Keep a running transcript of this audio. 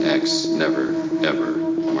never, ever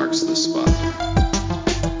marks the spot.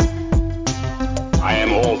 I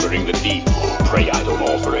am altering the deed. Pray I don't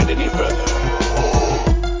alter it any further.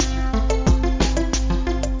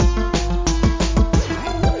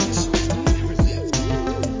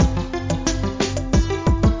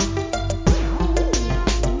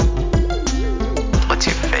 What's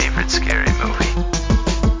your favorite scary movie?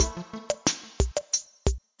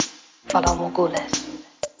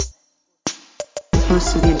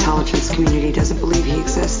 Most of the intelligence community doesn't believe he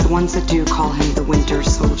exists. The ones that do call him the Winter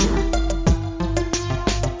Soldier.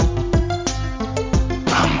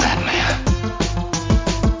 I'm Batman.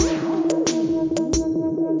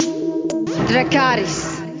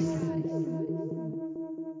 Dracarys.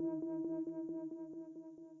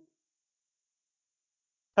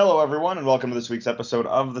 Hello, everyone, and welcome to this week's episode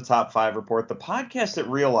of the Top 5 Report, the podcast that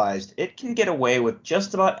realized it can get away with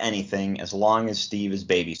just about anything as long as Steve is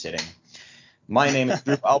babysitting. My name is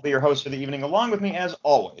Drew. I'll be your host for the evening. Along with me, as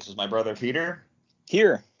always, is my brother Peter.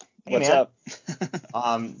 Here. Hey, What's man. up?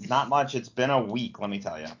 Not much. It's been a week, let me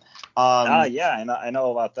tell you. Yeah, I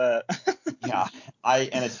know about that. Yeah,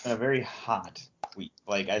 and it's been a very hot week.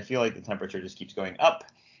 Like, I feel like the temperature just keeps going up,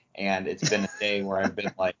 and it's been a day where I've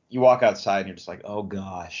been like, you walk outside and you're just like, oh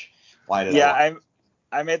gosh, why did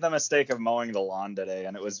I made the mistake of mowing the lawn today,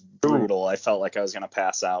 and it was brutal. I felt like I was gonna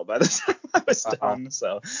pass out by the time I was done.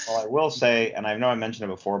 So, well, I will say, and I know I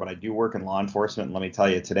mentioned it before, but I do work in law enforcement, and let me tell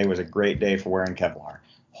you, today was a great day for wearing Kevlar.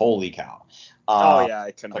 Holy cow!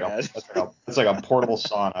 I couldn't imagine. It's like a portable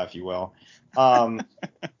sauna, if you will. At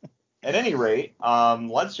any rate,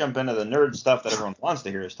 let's jump into the nerd stuff that everyone wants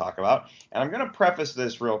to hear us talk about. And I'm going to preface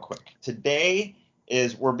this real quick. Today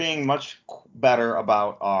we're being much better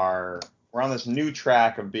about we're on this new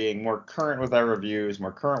track of being more current with our reviews,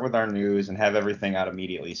 more current with our news, and have everything out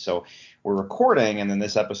immediately. So we're recording, and then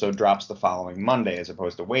this episode drops the following Monday as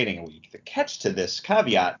opposed to waiting a week. The catch to this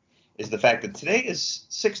caveat is the fact that today is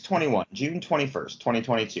 6/21, June 21st,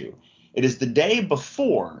 2022. It is the day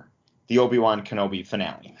before the Obi-Wan Kenobi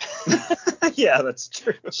finale. Yeah, that's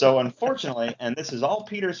true. So unfortunately, and this is all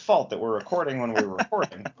Peter's fault that we're recording when we were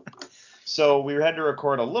recording. So we had to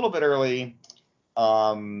record a little bit early.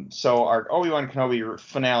 So our Obi-Wan Kenobi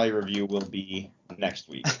finale review will be next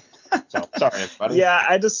week. So sorry, everybody. Yeah,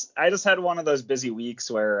 I just had one of those busy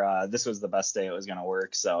weeks where this was the best day it was gonna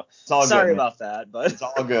work. So it's all sorry good, about that, but it's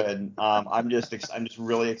all good. I'm just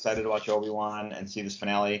really excited to watch Obi-Wan and see this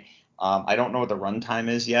finale. I don't know what the runtime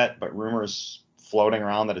is yet, but rumors floating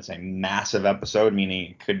around that it's a massive episode,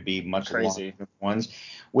 meaning it could be much crazy longer ones,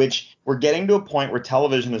 which we're getting to a point where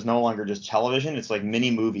television is no longer just television. It's like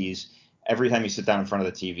mini movies every time you sit down in front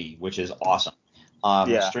of the TV, which is awesome.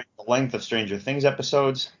 Yeah. The length of Stranger Things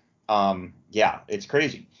episodes, it's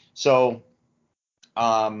crazy. So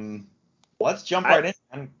let's jump right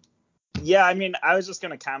in. Yeah, I mean, I was just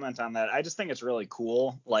going to comment on that. I just think it's really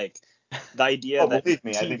cool. Like the idea that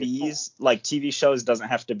TV shows doesn't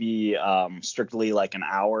have to be strictly like an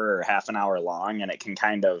hour or half an hour long, and it can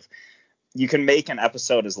you can make an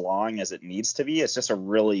episode as long as it needs to be. It's just a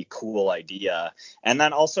really cool idea. And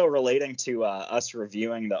then also relating to us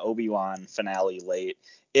reviewing the Obi-Wan finale late,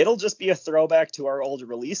 it'll just be a throwback to our old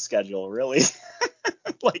release schedule, really.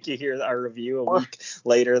 Like you hear our review a week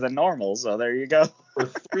later than normal. So there you go. We're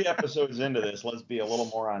 3 episodes into this. Let's be a little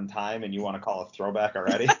more on time, and you want to call a throwback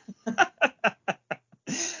already?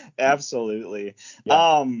 Absolutely.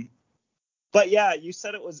 Yeah. But yeah, you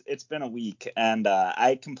said it's been a week, and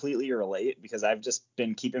I completely relate because I've just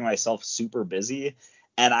been keeping myself super busy,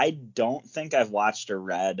 and I don't think I've watched or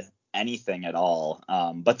read anything at all.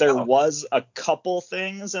 But there was a couple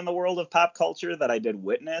things in the world of pop culture that I did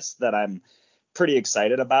witness that I'm pretty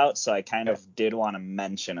excited about, so I kind of did want to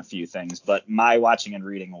mention a few things, but my watching and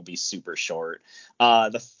reading will be super short.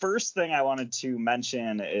 The first thing I wanted to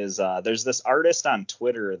mention is there's this artist on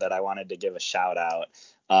Twitter that I wanted to give a shout out.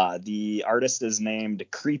 The artist is named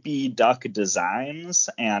Creepy Duck Designs,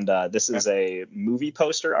 and this is a movie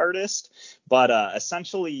poster artist. But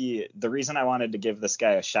essentially, the reason I wanted to give this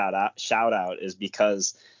guy a shout out is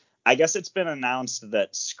because I guess it's been announced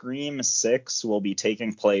that Scream 6 will be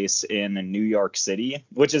taking place in New York City,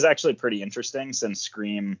 which is actually pretty interesting since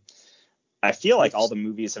Scream, I feel like all the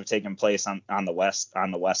movies have taken place on the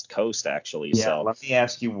West Coast, actually. Yeah, so let me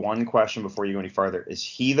ask you one question before you go any farther. Is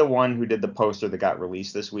he the one who did the poster that got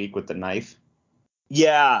released this week with the knife?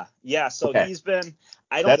 Yeah. So okay. He's been.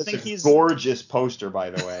 He's gorgeous poster,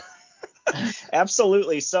 by the way.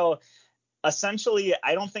 Absolutely. So essentially,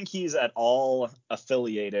 I don't think he's at all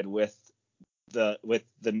affiliated with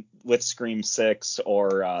with Scream 6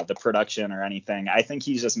 or the production or anything. I think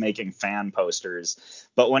he's just making fan posters.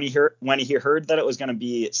 But when he heard that it was going to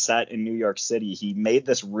be set in New York City, he made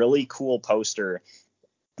this really cool poster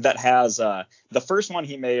that has the first one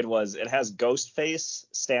he made was it has Ghostface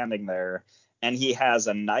standing there, and he has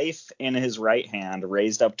a knife in his right hand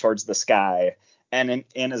raised up towards the sky, and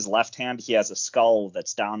in his left hand he has a skull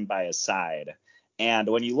that's down by his side. And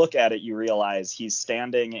when you look at it, you realize he's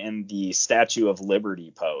standing in the Statue of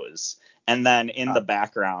Liberty pose. And then in the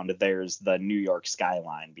background, there's the New York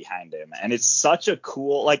skyline behind him. And it's such a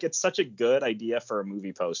cool, like, it's such a good idea for a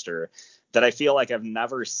movie poster that I feel like I've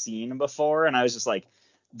never seen before. And I was just like,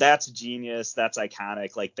 that's genius. That's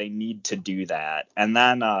iconic. Like, they need to do that. And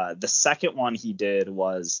then the second one he did it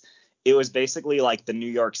was basically like the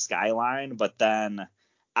New York skyline, but then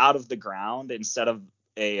out of the ground, instead of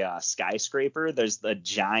a skyscraper, there's the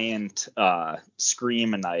giant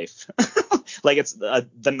Scream knife. Like, it's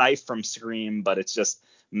the knife from Scream, but it's just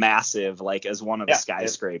massive, like, as one of the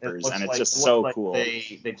skyscrapers. And it's just so cool.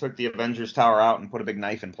 They took the Avengers Tower out and put a big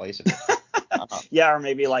knife in place of it. Yeah, or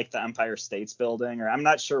maybe like the Empire State's Building, or I'm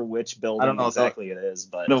not sure which building exactly it is,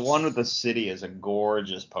 but the one with the city is a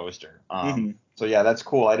gorgeous poster. So yeah, that's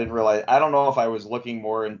cool. I didn't realize. I don't know if I was looking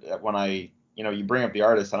more when I, you bring up the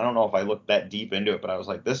artist, and I don't know if I looked that deep into it, but I was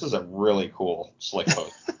like, this is a really cool slick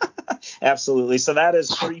poster. Absolutely. So that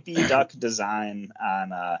is Creepy Duck Design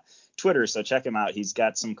on Twitter. So check him out. He's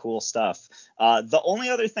got some cool stuff. The only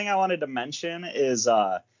other thing I wanted to mention is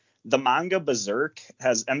the manga Berserk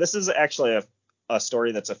has, and this is actually a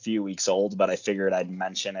story that's a few weeks old, but I figured I'd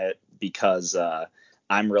mention it because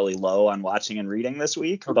I'm really low on watching and reading this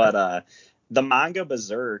week. Okay. But the manga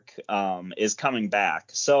Berserk is coming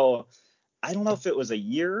back. So I don't know if it was a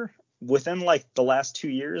year, within like the last 2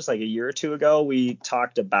 years, like a year or two ago, we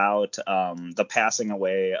talked about the passing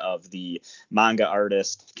away of the manga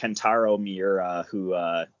artist Kentaro Miura, who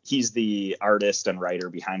he's the artist and writer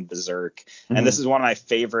behind Berserk. Mm-hmm. And this is one of my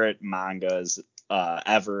favorite mangas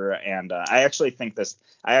ever. And I actually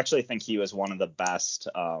think he was one of the best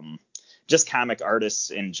just comic artists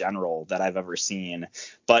in general that I've ever seen.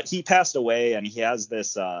 But he passed away, and he has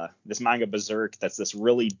this manga Berserk that's this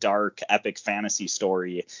really dark epic fantasy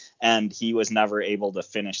story, and he was never able to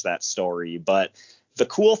finish that story. But the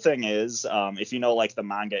cool thing is, if you know, like, the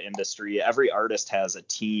manga industry, every artist has a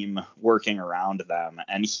team working around them,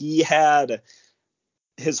 and he had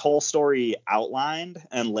his whole story outlined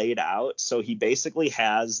and laid out. So he basically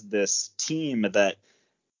has this team that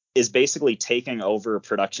is basically taking over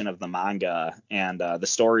production of the manga, and the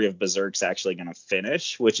story of Berserk's actually going to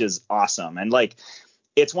finish, which is awesome. And like,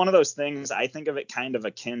 it's one of those things, I think of it kind of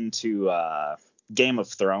akin to Game of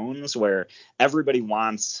Thrones, where everybody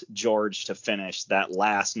wants George to finish that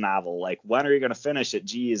last novel. Like, when are you going to finish it?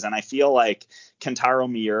 Geez. And I feel like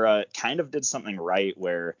Kentaro Miura kind of did something right,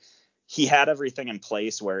 where he had everything in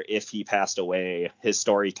place where if he passed away, his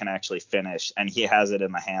story can actually finish, and he has it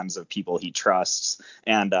in the hands of people he trusts.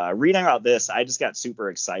 And reading about this, I just got super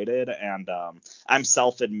excited, and I'm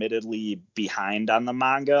self-admittedly behind on the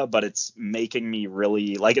manga, but it's making me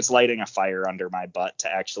really, like, it's lighting a fire under my butt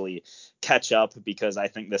to actually catch up, because I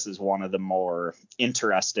think this is one of the more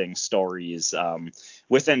interesting stories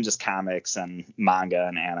within just comics and manga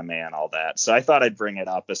and anime and all that. So I thought I'd bring it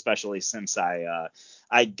up, especially since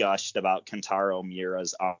I gushed about Kentaro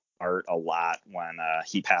Miura's art a lot when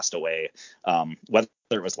he passed away, whether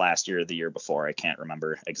it was last year or the year before, I can't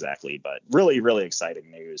remember exactly, but really, really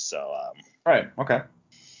exciting news. So right. Okay.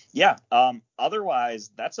 Yeah.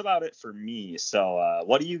 Otherwise, that's about it for me. So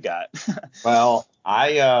what do you got? Well,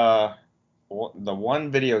 the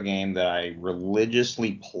one video game that I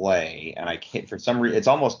religiously play, and I can't, for some reason, it's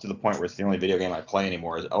almost to the point where it's the only video game I play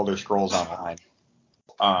anymore, is Elder Scrolls Online.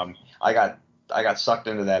 I got sucked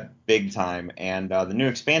into that big time, and the new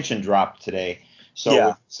expansion dropped today. So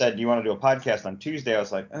yeah. Said, do you want to do a podcast on Tuesday? I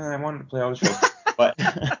was like, I wanted to play Elder Scrolls, but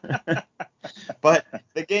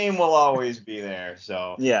the game will always be there.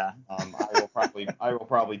 So yeah, I will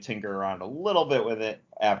probably tinker around a little bit with it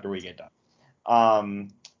after we get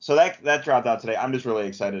done. So that dropped out today. I'm just really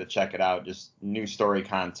excited to check it out. Just new story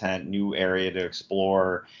content, new area to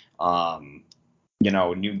explore.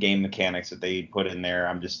 New game mechanics that they put in there.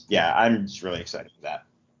 I'm just really excited for that.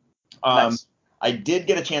 Nice. I did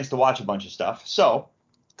get a chance to watch a bunch of stuff. So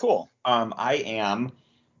cool. I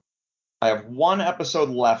have one episode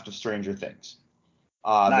left of Stranger Things.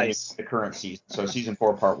 Nice. The current season. So season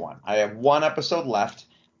 4, part 1. I have one episode left.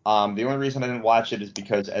 The only reason I didn't watch it is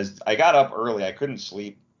because as I got up early, I couldn't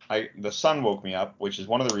sleep. The sun woke me up, which is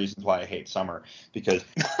one of the reasons why I hate summer, because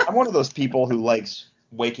I'm one of those people who likes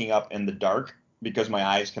waking up in the dark because my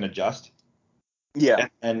eyes can adjust. Yeah.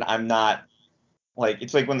 And I'm not like,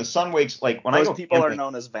 it's like when the sun wakes, like when I Those go people camping, are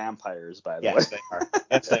known as vampires, by the way. yes, they are.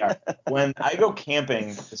 Yes, they are. When I go camping,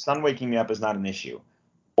 the sun waking me up is not an issue.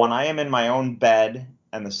 When I am in my own bed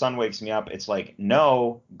and the sun wakes me up, it's like,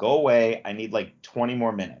 no, go away. I need like 20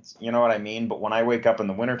 more minutes. You know what I mean? But when I wake up in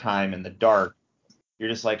the wintertime in the dark, you're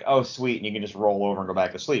just like, oh, sweet, and you can just roll over and go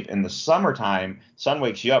back to sleep. In the summertime, sun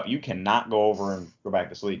wakes you up. You cannot go over and go back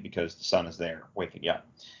to sleep because the sun is there waking you up.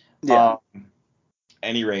 Yeah.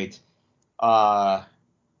 Any rate,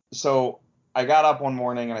 so I got up one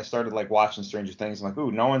morning and I started like watching Stranger Things. I'm like,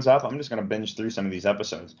 ooh, no one's up. I'm just gonna binge through some of these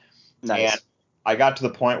episodes. Nice. And I got to the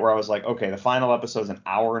point where I was like, okay, the final episode's an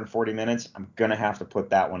hour and 40 minutes. I'm gonna have to put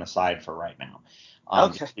that one aside for right now.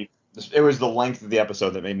 Okay. It was the length of the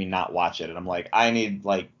episode that made me not watch it, and I'm like, I need,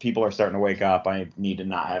 like, people are starting to wake up. I need to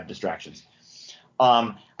not have distractions.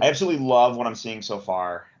 I absolutely love what I'm seeing so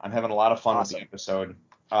far. I'm having a lot of fun with the Awesome. episode.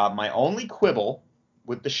 My only quibble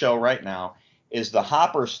with the show right now is the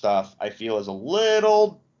Hopper stuff. I feel is a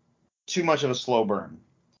little too much of a slow burn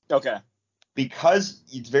Okay. because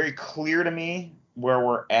it's very clear to me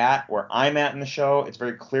where I'm at in the show. It's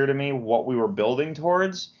very clear to me what we were building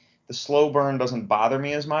towards. The slow burn doesn't bother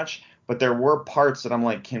me as much, but there were parts that I'm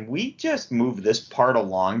like, can we just move this part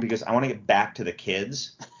along because I want to get back to the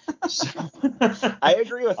kids. So, I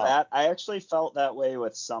agree with that. I actually felt that way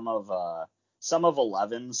with some of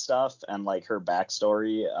Eleven's stuff and like her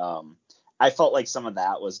backstory. I felt like some of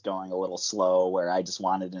that was going a little slow, where I just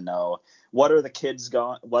wanted to know what are the kids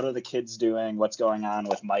doing, what's going on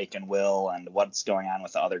with Mike and Will, and what's going on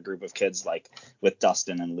with the other group of kids, like with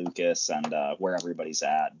Dustin and Lucas, and where everybody's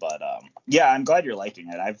at. But yeah, I'm glad you're liking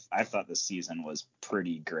it. I've thought this season was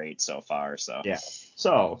pretty great so far. So yeah.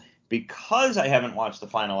 So because I haven't watched the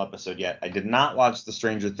final episode yet, I did not watch the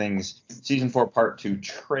Stranger Things season 4 part 2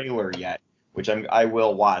 trailer yet, which I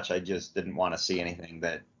will watch. I just didn't want to see anything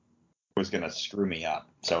that was going to screw me up.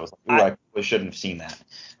 So I was like, ooh, I probably shouldn't have seen that.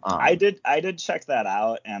 I did check that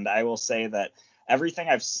out, and I will say that everything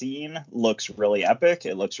I've seen looks really epic.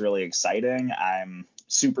 It looks really exciting. I'm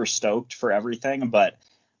super stoked for everything, but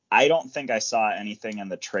I don't think I saw anything in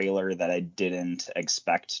the trailer that I didn't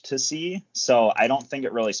expect to see. So I don't think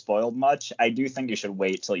it really spoiled much. I do think you should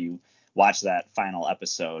wait till you watch that final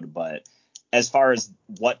episode. But as far as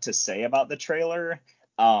what to say about the trailer,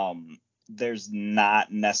 there's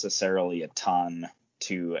not necessarily a ton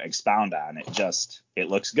to expound on. It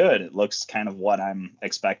looks good. It looks kind of what I'm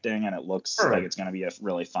expecting, and it looks like it's going to be a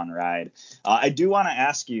really fun ride. I do want to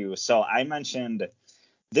ask you, so I mentioned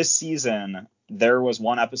this season there was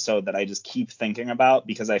one episode that I just keep thinking about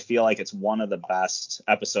because I feel like it's one of the best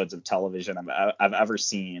episodes of television I've ever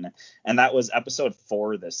seen, and that was episode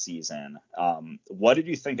 4 this season. What did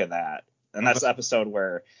you think of that? And that's the episode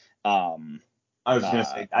where I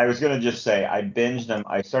was gonna just say I binged them.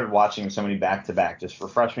 I started watching so many back to back. Just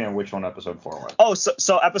refresh me on which one episode 4 was. Oh,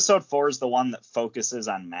 so episode 4 is the one that focuses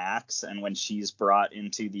on Max and when she's brought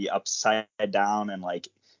into the Upside Down, and like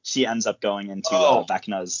she ends up going into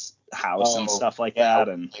Vecna's house and stuff like that,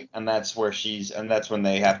 and that's where that's when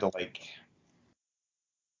they have to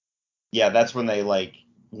that's when they like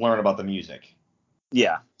learn about the music.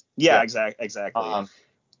 Yeah. Exactly.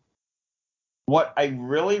 What I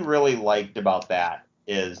really, really liked about that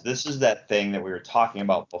is this is that thing that we were talking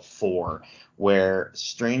about before, where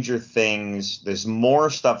Stranger Things, there's more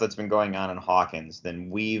stuff that's been going on in Hawkins than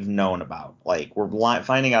we've known about. Like, we're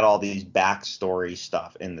finding out all these backstory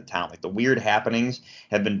stuff in the town. Like, the weird happenings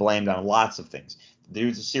have been blamed on lots of things. The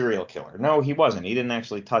dude's a serial killer. No, he wasn't. He didn't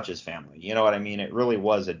actually touch his family. You know what I mean? It really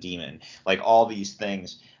was a demon. Like, all these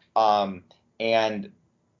things. And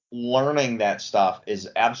learning that stuff is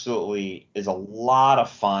a lot of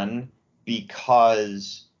fun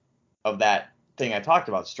because of that thing I talked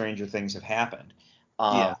about. Stranger things have happened.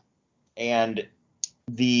 And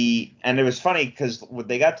it was funny because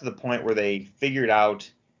they got to the point where they figured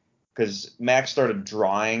out, because Max started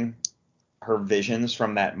drawing her visions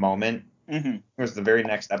from that moment. Mm-hmm. It was the very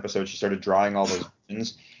next episode. She started drawing all those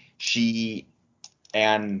visions.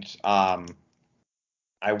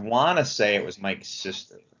 I want to say it was Mike's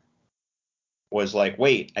sister was like,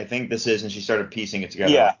 wait, I think this is, and she started piecing it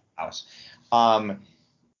together. Yeah. House.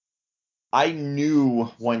 I knew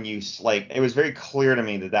when it was very clear to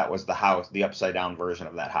me that was the house, the upside down version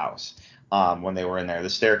of that house. When they were in there, the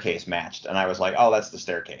staircase matched, and I was like, oh, that's the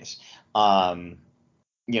staircase. So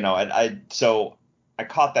I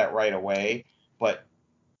caught that right away, but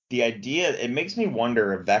the idea, it makes me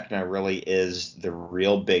wonder if Vecna really is the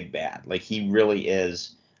real big bad. Like, he really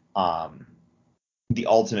is, the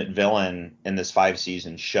ultimate villain in this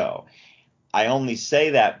 5-season show. I only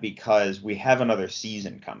say that because we have another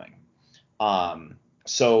season coming.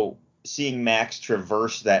 So seeing Max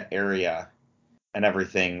traverse that area and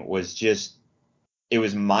everything was just, it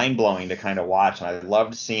was mind blowing to kind of watch. And I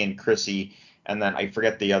loved seeing Chrissy, and then I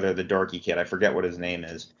forget the dorky kid. I forget what his name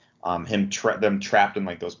is. Them trapped in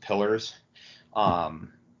like those pillars. But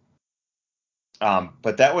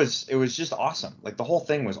it was just awesome. Like the whole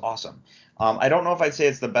thing was awesome. I don't know if I'd say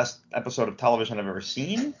it's the best episode of television I've ever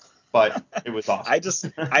seen, but it was awesome.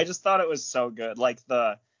 I just thought it was so good. Like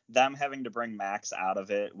them having to bring Max out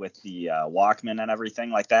of it with the Walkman and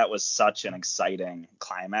everything, like that was such an exciting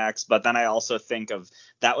climax. But then I also think of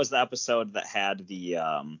that was the episode that had the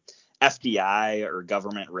FDI or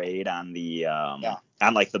government raid on the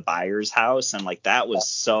on like the buyer's house, and like that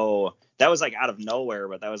was like out of nowhere,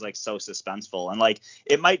 but that was like so suspenseful, and like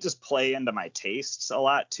it might just play into my tastes a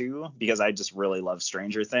lot too because I just really love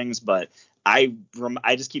Stranger Things. But I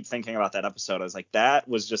just keep thinking about that episode. I was like, that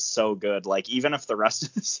was just so good. Like even if the rest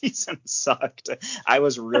of the season sucked, I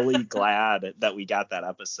was really glad that we got that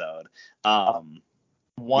episode.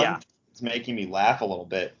 One thing that's making me laugh a little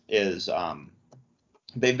bit is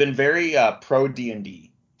they've been very pro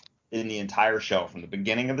D&D in the entire show from the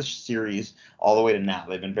beginning of the series all the way to now.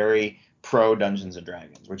 They've been very pro Dungeons and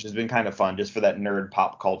Dragons, which has been kind of fun just for that nerd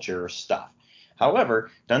pop culture stuff. However,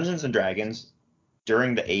 Dungeons and Dragons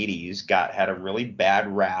during the 80s had a really bad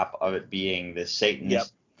rap of it being this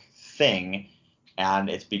Satanist thing, and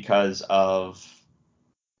it's because of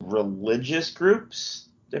religious groups,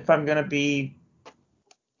 if I'm going to be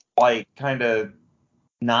like kind of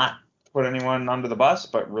not put anyone under the bus,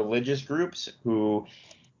 but religious groups who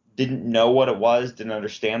didn't know what it was, didn't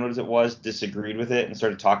understand what it was, disagreed with it, and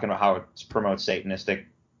started talking about how it promotes satanistic,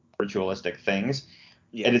 ritualistic things.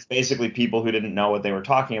 Yeah. It is basically people who didn't know what they were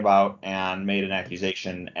talking about and made an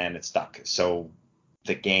accusation, and it stuck. So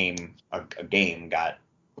the game, a game got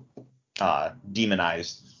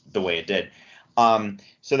demonized the way it did.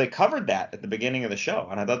 So they covered that at the beginning of the show,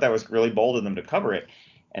 and I thought that was really bold of them to cover it.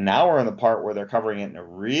 And now we're in the part where they're covering it in a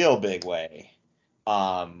real big way,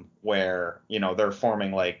 where they're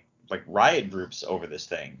forming like riot groups over this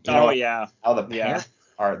thing. How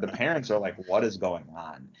the parents are like, what is going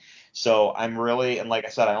on? So I'm really, and like I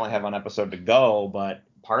said, I only have one episode to go, but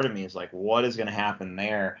part of me is like, what is going to happen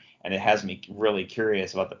there? And it has me really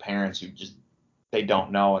curious about the parents who just, they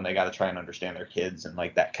don't know, and they got to try and understand their kids and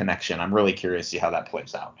like that connection. I'm really curious to see how that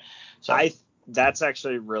plays out. So that's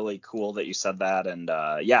actually really cool that you said that. And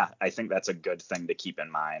I think that's a good thing to keep in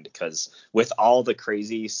mind, because with all the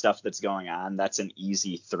crazy stuff that's going on, that's an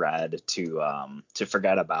easy thread to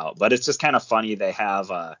forget about. But it's just kind of funny. They have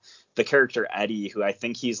the character Eddie, who I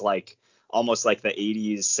think he's like almost like the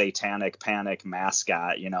 80s satanic panic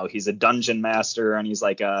mascot. He's a dungeon master, and he's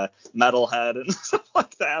like a metalhead and stuff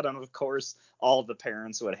like that. And of course, all the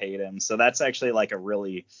parents would hate him. So that's actually like a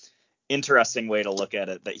really interesting way to look at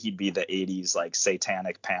it, that he'd be the 80s like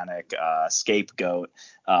satanic panic scapegoat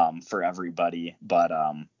for everybody. But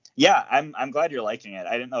I'm glad you're liking it.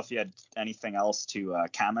 I didn't know if you had anything else to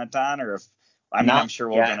comment on, or if I'm sure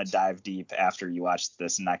we're going to dive deep after you watch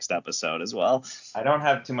this next episode as well. I don't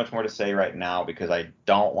have too much more to say right now, because I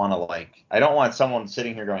don't want someone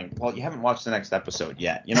sitting here going, well, you haven't watched the next episode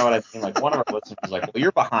yet. You know what I mean? Like one of our listeners is like, well,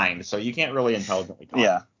 you're behind, so you can't really intelligently talk.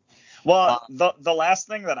 Yeah. Well, the last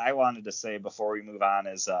thing that I wanted to say before we move on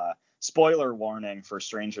is spoiler warning for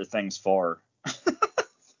Stranger Things 4.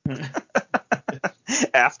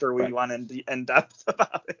 After we went in depth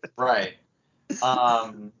about it. Right.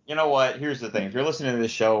 You know what? Here's the thing. If you're listening to this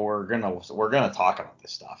show, we're gonna talk about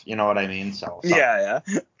this stuff. You know what I mean? So yeah.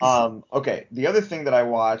 Okay. The other thing that I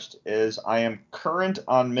watched is I am current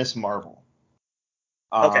on Miss Marvel.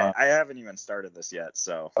 Okay, I haven't even started this yet,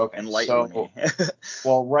 so enlighten me.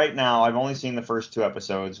 Well, right now I've only seen the first 2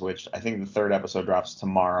 episodes, which I think the 3rd episode drops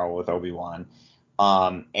tomorrow with Obi-Wan.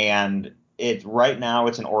 And right now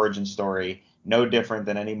it's an origin story, no different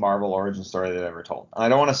than any Marvel origin story they've ever told. And I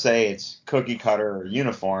don't want to say it's cookie cutter or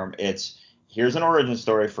uniform. It's here's an origin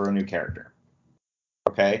story for a new character.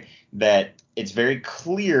 Okay, that it's very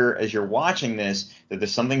clear as you're watching this that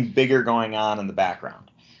there's something bigger going on in the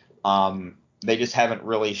background. They just haven't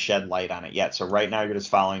really shed light on it yet. So right now you're just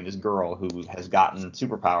following this girl who has gotten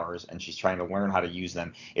superpowers, and she's trying to learn how to use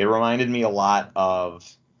them. It reminded me a lot of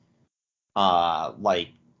like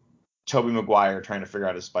Tobey Maguire trying to figure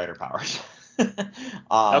out his spider powers.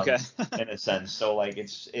 Okay. In a sense. So like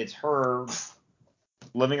it's her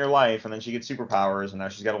living her life, and then she gets superpowers, and now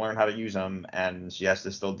she's got to learn how to use them, and she has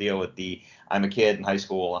to still deal with the I'm a kid in high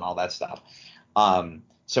school and all that stuff.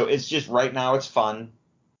 So it's just right now it's fun.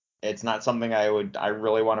 It's not something I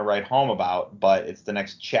really want to write home about, but it's the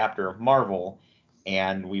next chapter of Marvel,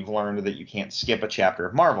 and we've learned that you can't skip a chapter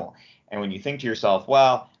of Marvel. And when you think to yourself,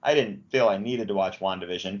 well, I didn't feel I needed to watch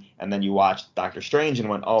WandaVision, and then you watched Doctor Strange and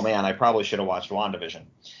went, oh man, I probably should have watched WandaVision.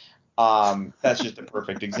 That's just a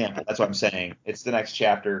perfect example. That's what I'm saying. It's the next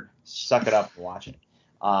chapter. Suck it up and watch it.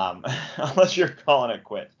 Unless you're calling it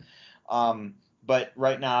quits. But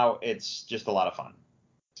right now it's just a lot of fun.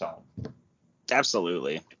 So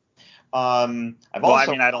Absolutely. I've Well, also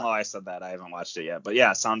I mean, I don't know. I said that. I haven't watched it yet, but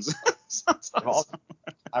yeah, sounds awesome.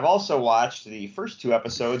 I've also watched the first 2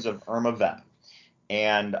 episodes of Irma Vep,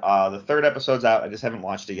 and the 3rd episode's out. I just haven't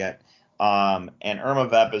watched it yet. And Irma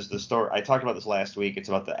Vep is the story. I talked about this last week. It's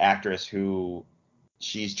about the actress who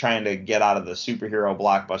she's trying to get out of the superhero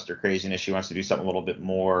blockbuster craziness. She wants to do something a little bit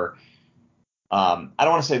more. I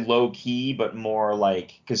don't want to say low key, but more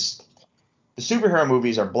like, because the superhero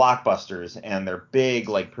movies are blockbusters and they're big,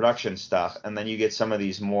 like, production stuff, and then you get some of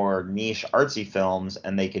these more niche artsy films,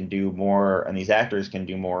 and they can do more, and these actors can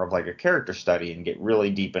do more of like a character study and get really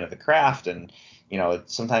deep into the craft, and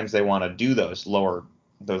sometimes they want to do those low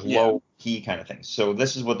key kind of things. So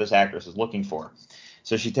this is what this actress is looking for.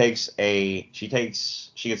 So she gets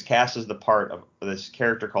cast as the part of this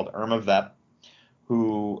character called Irma Vep,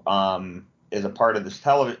 who is a part of this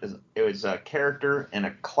television. It was a character in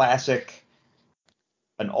a classic,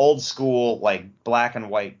 an old school, like, black and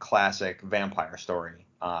white classic vampire story.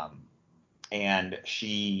 And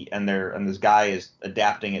this guy is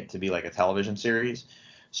adapting it to be like a television series.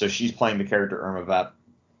 So she's playing the character Irma Vep,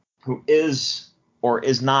 who is or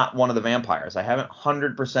is not one of the vampires. I haven't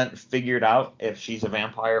 100% figured out if she's a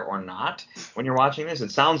vampire or not when you're watching this.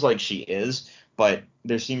 It sounds like she is, but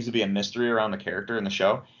there seems to be a mystery around the character in the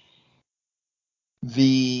show.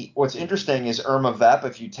 What's interesting is Irma Vep,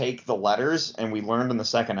 if you take the letters, and we learned in the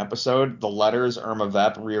 2nd episode, the letters Irma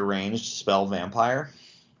Vep rearranged spell vampire,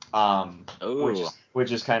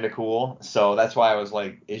 which is kind of cool. So that's why I was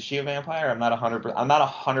like, is she a vampire? I'm not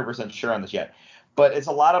 100% sure on this yet. But it's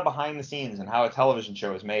a lot of behind the scenes and how a television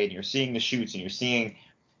show is made. And you're seeing the shoots, and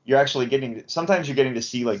sometimes you're getting to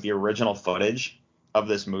see, like, the original footage of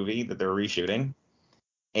this movie that they're reshooting.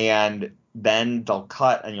 And then they'll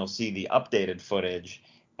cut and you'll see the updated footage,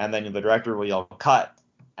 and then the director will yell cut,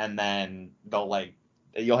 and then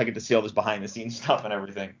you'll get to see all this behind the scenes stuff and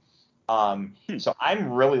everything. So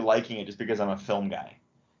I'm really liking it just because I'm a film guy.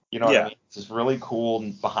 You know what I mean? It's this really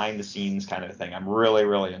cool behind the scenes kind of thing. I'm really,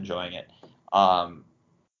 really enjoying it. I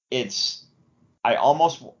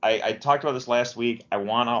talked about this last week. I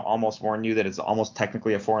want to almost warn you that it's almost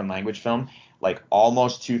technically a foreign language film. Like,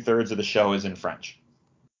 almost 2/3 of the show is in French.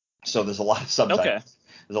 So there's a lot of subtitles. Okay.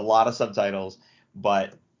 There's a lot of subtitles,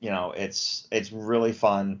 but it's really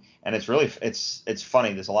fun, and it's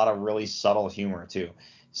funny. There's a lot of really subtle humor too.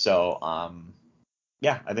 So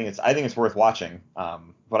yeah, I think it's worth watching.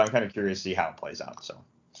 But I'm kind of curious to see how it plays out. So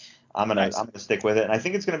I'm gonna stick with it, and I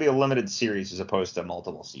think it's gonna be a limited series as opposed to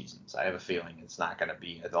multiple seasons. I have a feeling it's not gonna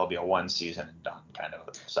be. It'll be a 1 season and done kind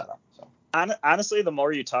of setup. So. Honestly, the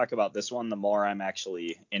more you talk about this one, the more I'm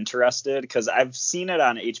actually interested, because I've seen it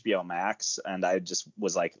on HBO Max, and I just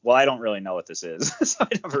was like, well, I don't really know what this is, so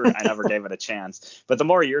I never gave it a chance. But the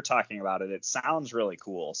more you're talking about it, it sounds really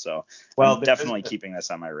cool. So I'm definitely keeping this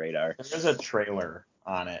on my radar. There is a trailer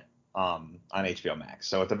on it on HBO Max,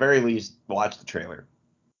 so at the very least, watch the trailer.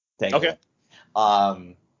 Okay.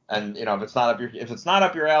 And if it's not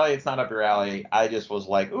up your alley, it's not up your alley. I just was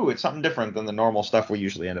like, ooh, it's something different than the normal stuff we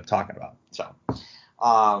usually end up talking about. So,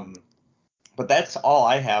 but that's all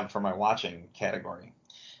I have for my watching category.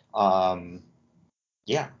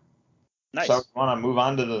 Yeah. Nice. So, want to move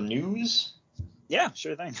on to the news? Yeah,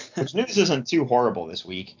 sure thing. Which news isn't too horrible this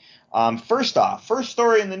week. First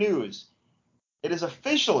story in the news. It is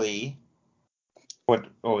officially, what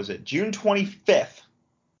was it? June 25th.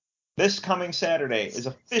 This coming Saturday is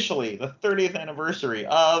officially the 30th anniversary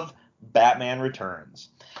of Batman Returns.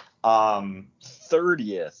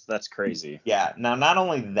 30th. That's crazy. Yeah. Now, not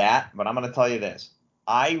only that, but I'm going to tell you this.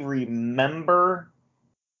 I remember,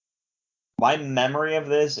 my memory of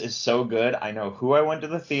this is so good. I know who I went to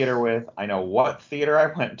the theater with. I know what theater I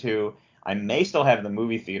went to. I may still have the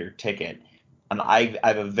movie theater ticket. And I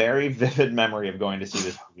have a very vivid memory of going to see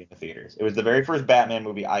this movie in the theaters. It was the very first Batman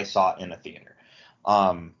movie I saw in a theater.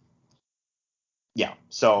 Yeah,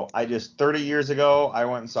 so 30 years ago, I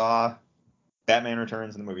went and saw Batman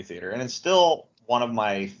Returns in the movie theater, and it's still one of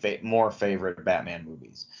my more favorite Batman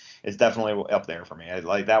movies. It's definitely up there for me.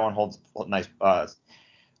 Like, that one holds nice, a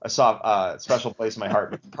special place in my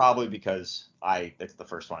heart, but probably because it's the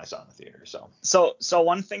first one I saw in the theater. So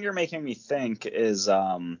one thing you're making me think is,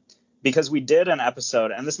 because we did an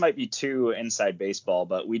episode, and this might be too inside baseball,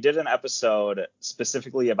 but we did an episode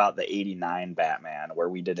specifically about the 89 Batman where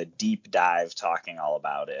we did a deep dive talking all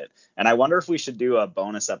about it. And I wonder if we should do a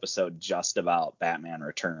bonus episode just about Batman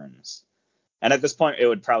Returns. And at this point, it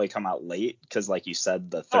would probably come out late because, like you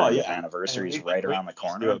said, the 30th anniversary is right around the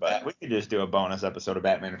corner. But we could just do a bonus episode of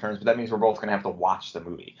Batman Returns, but that means we're both going to have to watch the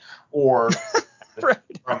movie. Or, right.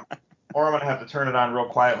 or I'm going to have to turn it on real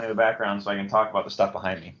quietly in the background so I can talk about the stuff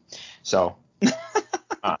behind me. So,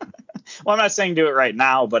 well, I'm not saying do it right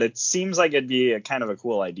now, but it seems like it'd be a kind of a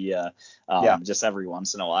cool idea, just every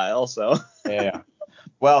once in a while. So, yeah.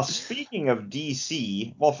 Well, speaking of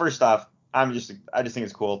DC, well, first off, I just think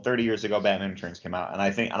it's cool. 30 years ago, Batman Returns came out, and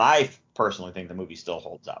I personally think the movie still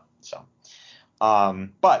holds up. So,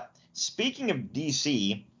 but speaking of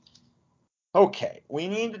DC, okay, we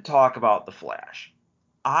need to talk about The Flash.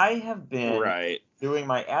 I have been doing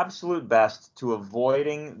my absolute best to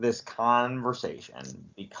avoiding this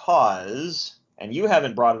conversation because, and you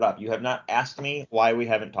haven't brought it up. You have not asked me why we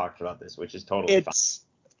haven't talked about this, which is totally fine.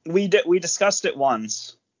 We discussed it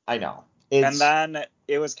once. I know. And then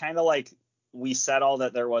it was kind of like we said all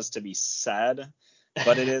that there was to be said,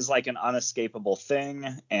 but it is like an unescapable thing.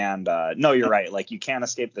 And no, you're right. Like you can't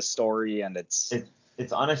escape the story, and it's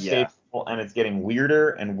unescapable, and it's getting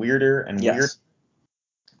weirder and weirder and weirder.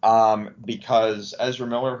 Because Ezra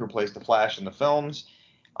Miller, who plays the Flash in the films,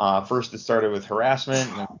 first it started with harassment,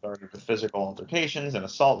 and then it started with physical altercations and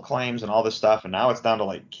assault claims and all this stuff, and now it's down to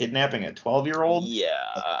like kidnapping a 12-year-old. Yeah.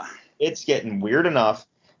 It's getting weird enough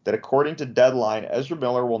that according to Deadline, Ezra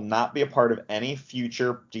Miller will not be a part of any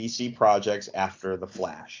future DC projects after The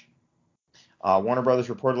Flash. Warner Brothers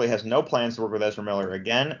reportedly has no plans to work with Ezra Miller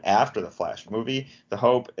again after the Flash movie. The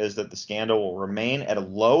hope is that the scandal will remain at a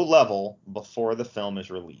low level before the film is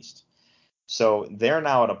released. So they're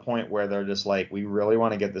now at a point where they're just like, we really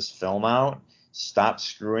want to get this film out. Stop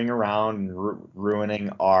screwing around and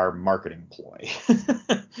ruining our marketing ploy.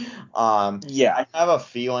 I have a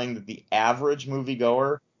feeling that the average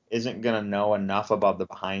moviegoer isn't going to know enough about the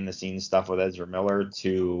behind-the-scenes stuff with Ezra Miller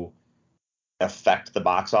to affect the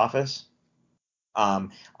box office.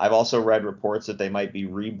 I've also read reports that they might be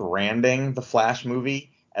rebranding the Flash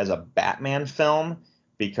movie as a Batman film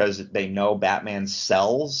because they know Batman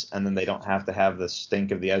sells, and then they don't have to have the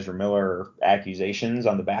stink of the Ezra Miller accusations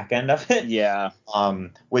on the back end of it. Yeah.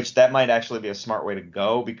 Which that might actually be a smart way to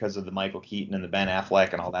go because of the Michael Keaton and the Ben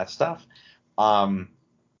Affleck and all that stuff.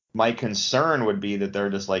 My concern would be that they're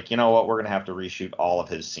just like, you know what, we're going to have to reshoot all of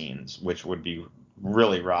his scenes, which would be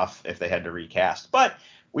really rough if they had to recast. But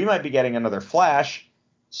we might be getting another Flash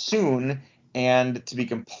soon, and to be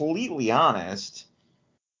completely honest,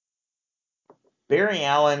 Barry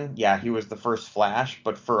Allen, he was the first Flash,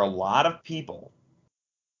 but for a lot of people,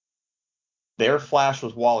 their Flash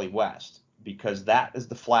was Wally West, because that is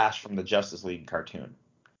the Flash from the Justice League cartoon.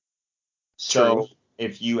 So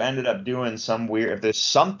if you ended up doing if there's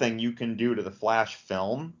something you can do to the Flash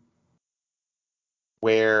film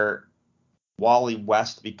where Wally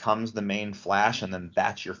West becomes the main Flash and then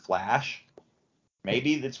that's your Flash,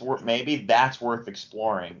 maybe that's worth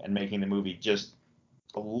exploring and making the movie just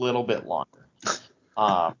a little bit longer.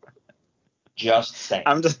 Just saying.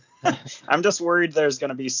 I'm just worried there's going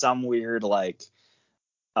to be some weird like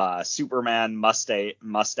Superman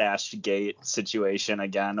mustache gate situation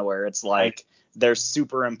again where it's like they're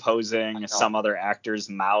superimposing some other actor's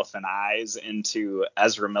mouth and eyes into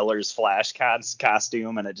Ezra Miller's Flash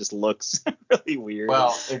costume, and it just looks really weird.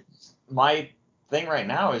 Well, my thing right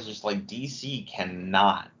now is just like DC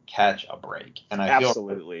cannot catch a break, and I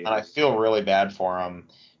feel really bad for them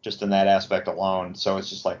just in that aspect alone. So it's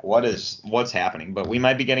just like, what's happening? But we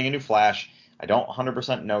might be getting a new Flash. I don't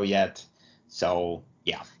 100% know yet. So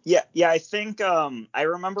yeah. I think I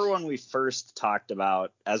remember when we first talked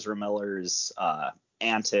about Ezra Miller's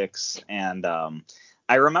antics, and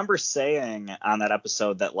I remember saying on that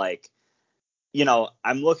episode that, like, you know,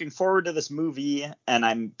 I'm looking forward to this movie, and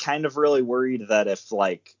I'm kind of really worried that if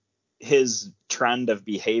like his trend of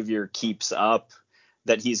behavior keeps up,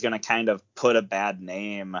 that he's going to kind of put a bad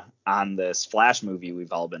name on this Flash movie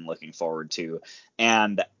we've all been looking forward to.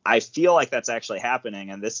 And I feel like that's actually happening.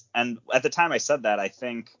 And at the time I said that, I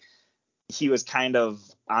think he was kind of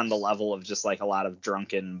on the level of just like a lot of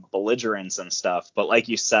drunken belligerence and stuff. But like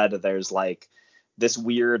you said, there's like this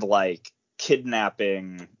weird, like,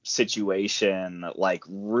 kidnapping situation, like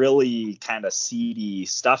really kind of seedy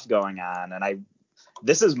stuff going on. And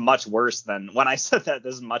this is much worse than when I said that.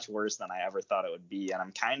 This is much worse than I ever thought it would be. And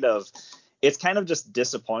it's kind of just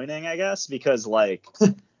disappointing, I guess, because like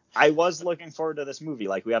I was looking forward to this movie.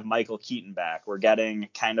 Like, we have Michael Keaton back. We're getting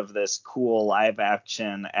kind of this cool live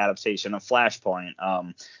action adaptation of Flashpoint.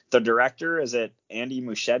 The director, is it Andy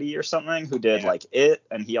Muschietti or something, who did like It,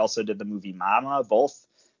 and he also did the movie Mama. Both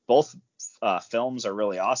films are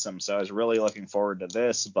really awesome. So I was really looking forward to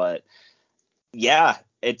this. But yeah,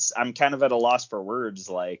 I'm kind of at a loss for words.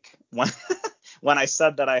 Like, when I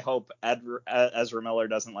said that I hope Ezra Miller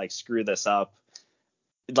doesn't like screw this up,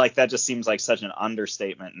 like, that just seems like such an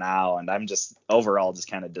understatement now, and I'm just overall just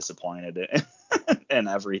kind of disappointed in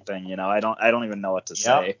everything. You know, I don't even know what to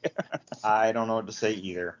say. I don't know what to say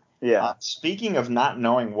either. Yeah. Speaking of not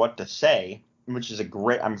knowing what to say, which is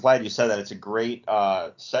I'm glad you said that. It's a great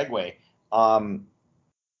segue.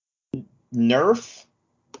 Nerf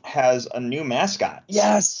has a new mascot.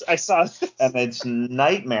 Yes, I saw this. And it's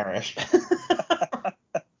Nightmarish.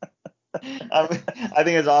 I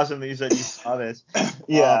think it's awesome that you said you saw this.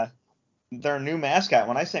 Yeah. Their new mascot.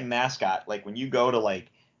 When I say mascot, like when you go to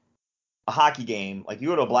like a hockey game, like you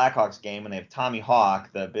go to a Blackhawks game and they have Tommy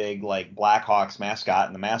Hawk, the big like Blackhawks mascot,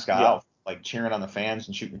 and the mascot out like cheering on the fans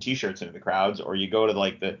and shooting T-shirts into the crowds, or you go to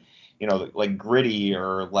like the, you know, like Gritty,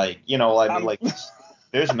 or like, you know, I mean, like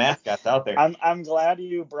there's mascots out there. I'm glad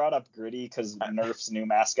you brought up Gritty, because Nerf's new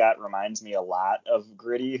mascot reminds me a lot of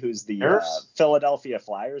Gritty, who's the Philadelphia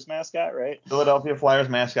Flyers mascot, right? Philadelphia Flyers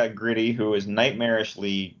mascot Gritty, who is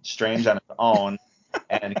nightmarishly strange on his own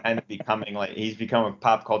and kind of becoming like, he's become a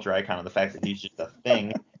pop culture icon of the fact that he's just a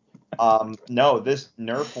thing. No, this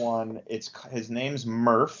Nerf one, his name's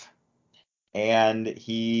Murph, and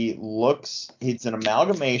it's an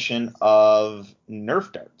amalgamation of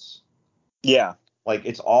Nerf darts. Yeah. Like,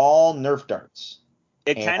 it's all Nerf darts.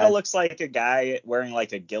 It kind of looks like a guy wearing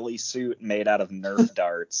like a ghillie suit made out of Nerf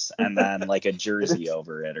darts and then like a jersey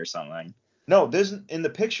over it or something. No, in the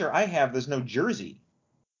picture I have, there's no jersey.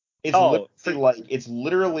 It's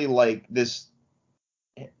literally like this.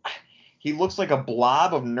 He looks like a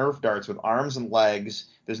blob of Nerf darts with arms and legs.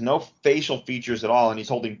 There's no facial features at all, and he's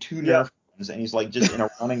holding two Nerf guns, and he's like just in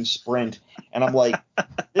a running sprint. And I'm like,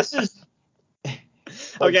 this is.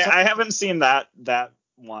 Like, okay, I haven't seen that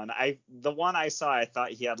one. The one I saw, I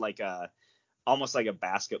thought he had like almost like a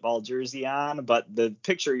basketball jersey on, but the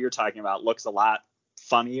picture you're talking about looks a lot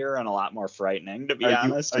funnier and a lot more frightening, to be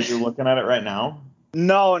honest. Are you looking at it right now?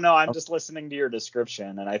 No, I'm just listening to your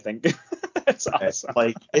description, and I think it's awesome.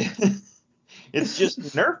 Like, it's just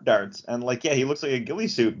Nerf darts, and like, yeah, he looks like a ghillie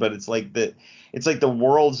suit, but it's like the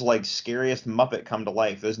world's like scariest Muppet come to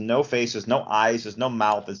life. There's no face, there's no eyes, there's no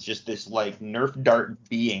mouth. It's just this like Nerf dart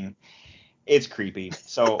being. It's creepy.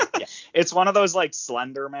 So yeah. It's one of those like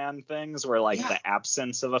Slender Man things where like the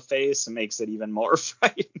absence of a face makes it even more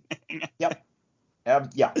frightening. Yep.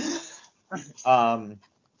 Yeah.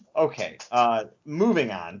 Okay.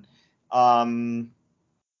 Moving on.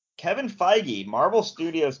 Kevin Feige, Marvel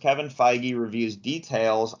Studios' Kevin Feige reviews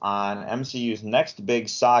details on MCU's next big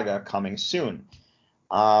saga coming soon.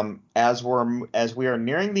 As we are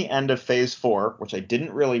nearing the end of Phase 4, which I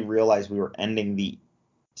didn't really realize we were nearing the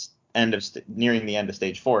end of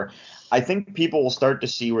Stage 4, I think people will start to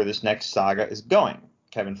see where this next saga is going.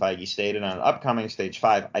 Kevin Feige stated on upcoming Stage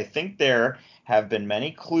 5, I think there have been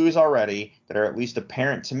many clues already that are at least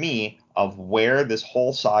apparent to me of where this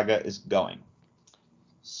whole saga is going.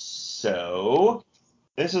 So,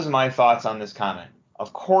 this is my thoughts on this comment.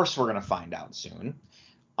 Of course we're going to find out soon.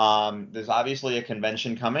 There's obviously a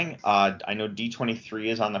convention coming. I know D23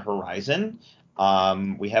 is on the horizon.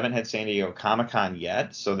 We haven't had San Diego Comic-Con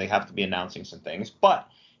yet, so they have to be announcing some things. But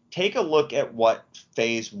take a look at what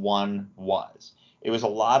Phase 1 was. It was a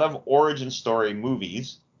lot of origin story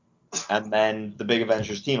movies, and then the big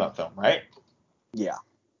Avengers team-up film, right? Yeah.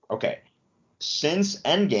 Okay. Since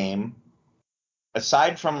Endgame,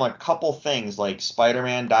 aside from a couple things like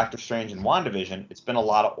Spider-Man, Doctor Strange, and WandaVision, it's been a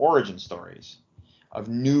lot of origin stories of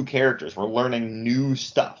new characters. We're learning new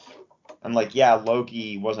stuff. And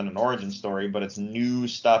Loki wasn't an origin story, but it's new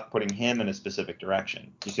stuff putting him in a specific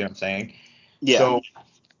direction. You see what I'm saying? Yeah. So,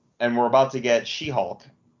 and we're about to get She-Hulk,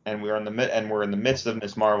 and we're in the midst of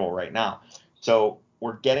Ms. Marvel right now. So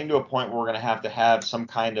we're getting to a point where we're going to have some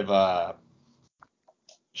kind of a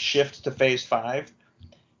shift to Phase 5.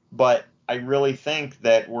 But I really think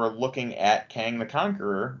that we're looking at Kang the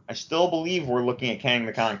Conqueror. I still believe we're looking at Kang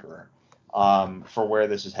the Conqueror for where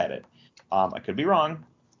this is headed. I could be wrong.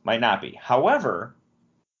 Might not be. However,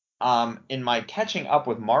 in my catching up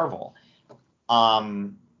with Marvel,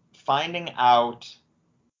 finding out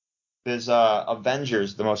there's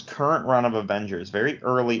Avengers, the most current run of Avengers, very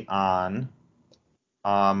early on.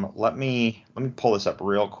 Let me pull this up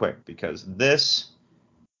real quick, because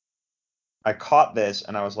I caught this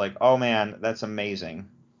and I was like, oh man, that's amazing.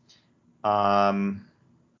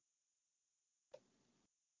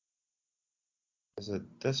 Is it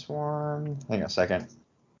this one? Hang on a second.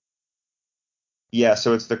 Yeah,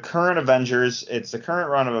 so it's the current Avengers. It's the current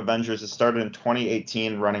run of Avengers. It started in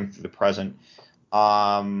 2018, running through the present.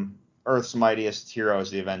 Earth's Mightiest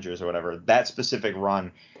Heroes, the Avengers, or whatever. That specific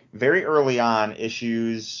run, very early on,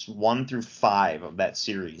 issues 1 through 5 of that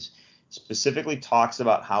series, specifically talks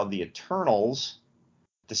about how the Eternals,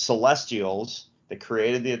 the Celestials that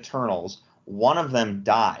created the Eternals, one of them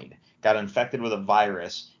died, got infected with a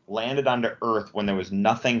virus, landed onto Earth when there was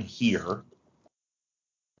nothing here.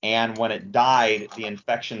 And when it died, the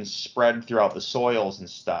infection spread throughout the soils and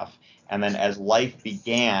stuff. And then as life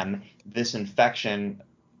began, this infection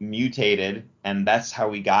mutated, and that's how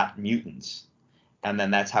we got mutants. And then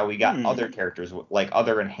that's how we got other characters, like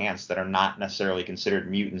other enhanced that are not necessarily considered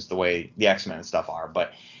mutants the way the X-Men and stuff are.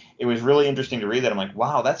 But it was really interesting to read that. I'm like,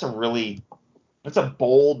 wow, that's a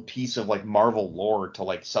bold piece of like Marvel lore to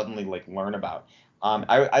like suddenly like learn about.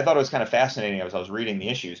 I thought it was kind of fascinating as I was reading the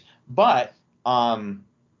issues. But the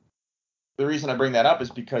reason I bring that up is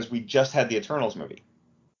because we just had the Eternals movie.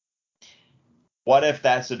 What if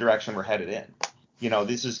that's the direction we're headed in?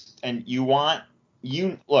 This is, and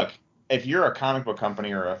look, if you're a comic book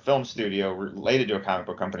company or a film studio related to a comic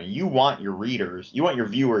book company, you want your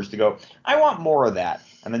viewers to go, I want more of that.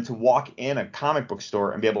 And then to walk in a comic book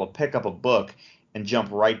store and be able to pick up a book and jump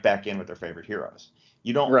right back in with their favorite heroes.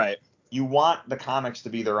 You don't, right. You want the comics to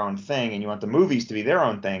be their own thing and you want the movies to be their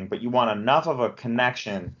own thing, but you want enough of a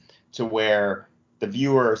connection to where the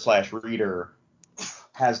viewer/reader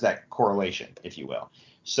has that correlation, if you will.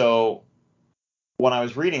 So when I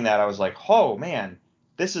was reading that, I was like, oh man,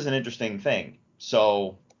 this is an interesting thing.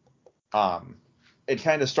 So it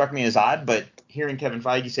kind of struck me as odd, but hearing Kevin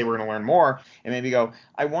Feige say we're going to learn more, it made me go,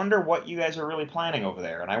 I wonder what you guys are really planning over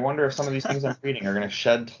there. And I wonder if some of these things I'm reading are going to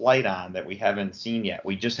shed light on that we haven't seen yet.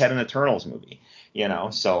 We just had an Eternals movie,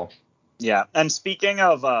 so. Yeah. And speaking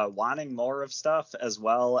of wanting more of stuff, as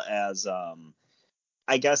well as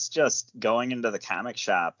I guess just going into the comic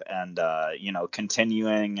shop and,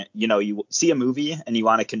 continuing, you see a movie and you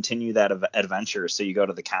want to continue that adventure. So you go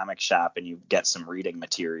to the comic shop and you get some reading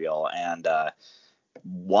material. And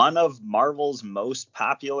one of Marvel's most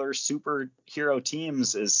popular superhero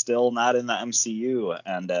teams is still not in the MCU.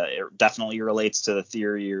 And it definitely relates to the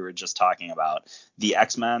theory you were just talking about. The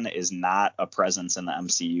X-Men is not a presence in the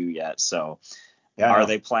MCU yet. So are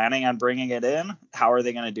they planning on bringing it in? How are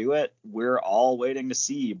they going to do it? We're all waiting to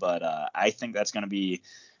see, but I think that's going to be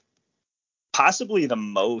possibly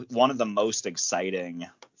one of the most exciting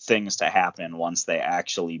things to happen once they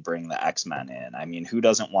actually bring the X-Men in. I mean, who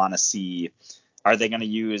doesn't want to see? Are they going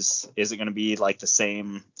to is it going to be like the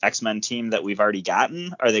same X-Men team that we've already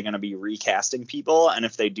gotten? Are they going to be recasting people? And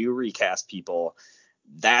if they do recast people,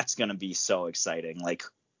 that's going to be so exciting. Like,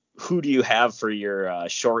 who do you have for your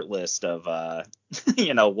short list of,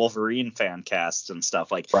 Wolverine fan casts and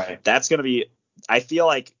stuff? Like, right. That's going to be, I feel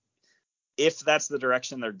like if that's the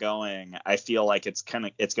direction they're going, I feel like it's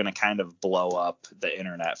going to kind of blow up the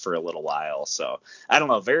internet for a little while. So I don't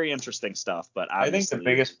know. Very interesting stuff. But obviously, I think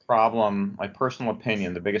the biggest problem, my personal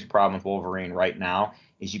opinion, the biggest problem with Wolverine right now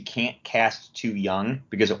is you can't cast too young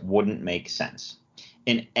because it wouldn't make sense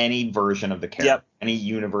in any version of the character, any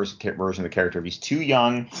universe version of the character. If he's too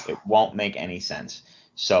young, it won't make any sense.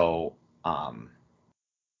 So, and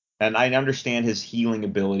I understand his healing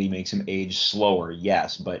ability makes him age slower,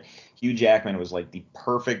 yes, but Hugh Jackman was like the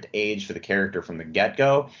perfect age for the character from the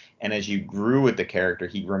get-go, and as you grew with the character,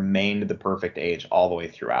 he remained the perfect age all the way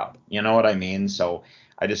throughout. You know what I mean? So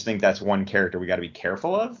I just think that's one character we got to be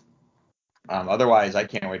careful of. Otherwise, I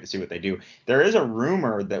can't wait to see what they do. There is a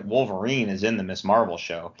rumor that Wolverine is in the Ms. Marvel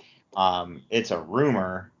show. It's a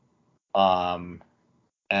rumor, and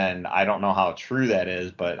I don't know how true that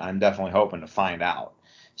is, but I'm definitely hoping to find out.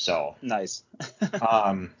 So nice.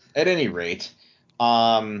 At any rate,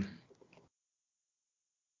 let's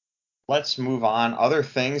move on. Other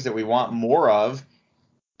things that we want more of.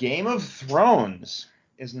 Game of Thrones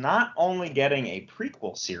is not only getting a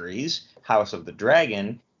prequel series, House of the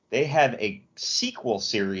Dragon, they have a sequel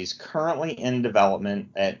series currently in development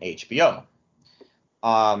at HBO,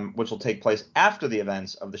 which will take place after the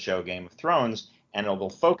events of the show Game of Thrones, and it will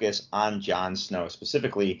focus on Jon Snow.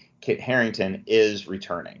 Specifically, Kit Harington is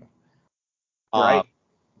returning. Right.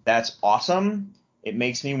 That's awesome. It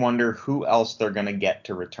makes me wonder who else they're going to get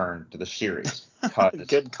to return to the series.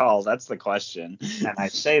 Good call. That's the question. And I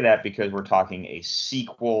say that because we're talking a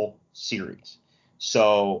sequel series.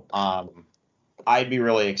 So I'd be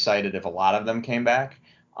really excited if a lot of them came back.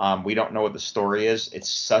 We don't know what the story is. It's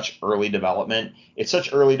such early development. It's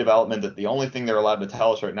such early development that the only thing they're allowed to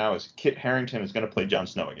tell us right now is Kit Harington is going to play Jon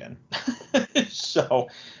Snow again. So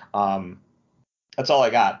that's all I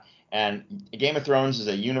got. And Game of Thrones is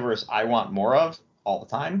a universe I want more of all the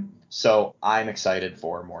time. So I'm excited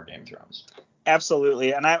for more Game of Thrones.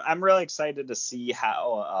 Absolutely, and I'm really excited to see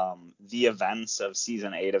how the events of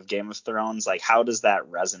season 8 of Game of Thrones, like how does that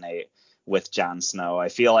resonate with Jon Snow? I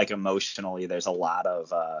feel like emotionally there's a lot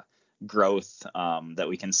of growth that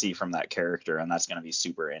we can see from that character, and that's going to be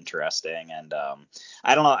super interesting. And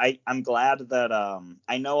I don't know, I'm glad that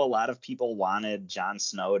I know a lot of people wanted Jon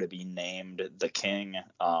Snow to be named the king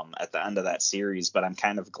at the end of that series, but I'm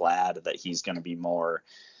kind of glad that he's going to be more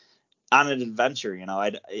on an adventure. You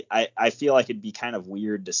know, I feel like it'd be kind of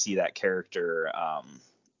weird to see that character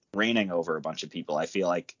reigning over a bunch of people. I feel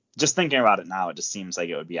like just thinking about it now, it just seems like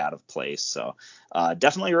it would be out of place. So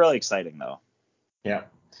definitely really exciting though. Yeah.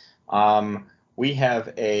 We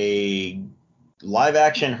have a live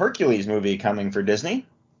action Hercules movie coming for Disney.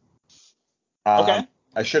 Okay.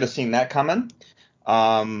 I should have seen that coming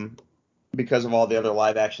because of all the other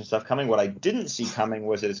live action stuff coming. What I didn't see coming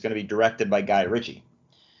was that it's going to be directed by Guy Ritchie.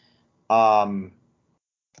 And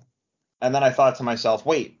then I thought to myself,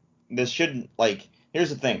 wait, this shouldn't, like, here's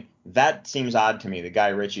the thing. That seems odd to me that Guy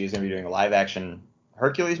Ritchie is going to be doing a live action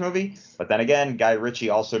Hercules movie. But then again, Guy Ritchie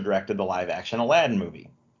also directed the live action Aladdin movie,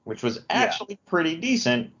 which was actually pretty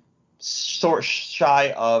decent, sort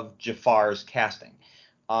shy of Jafar's casting.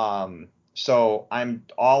 So I'm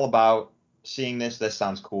all about seeing this. This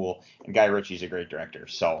sounds cool. And Guy Ritchie's a great director.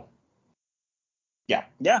 So yeah,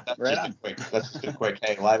 that's right on. That's just a quick.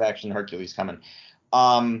 Hey, live action Hercules coming.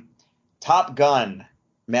 Top Gun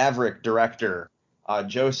Maverick director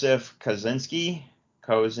Joseph Kosinski.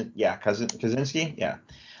 Kosinski. Yeah.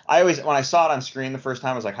 When I saw it on screen the first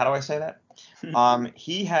time, I was like, how do I say that?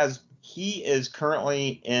 He is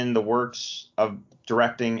currently in the works of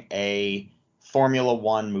directing a Formula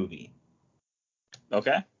One movie.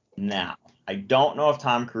 Okay. Now, I don't know if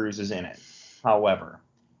Tom Cruise is in it. However,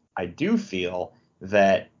 I do feel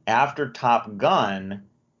that after Top Gun,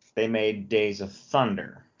 they made Days of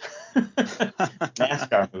Thunder,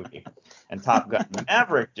 NASCAR movie, and Top Gun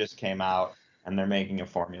Maverick just came out, and they're making a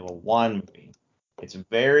Formula One movie. It's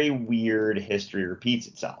very weird. History repeats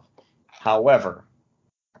itself. However,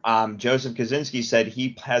 Joseph Kosinski said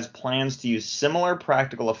he has plans to use similar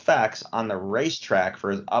practical effects on the racetrack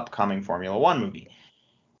for his upcoming Formula One movie.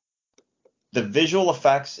 The visual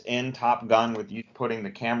effects in Top Gun with you putting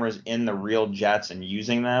the cameras in the real jets and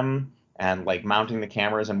using them and like mounting the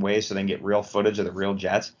cameras in ways so they can get real footage of the real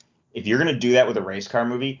jets. If you're going to do that with a race car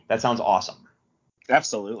movie, that sounds awesome.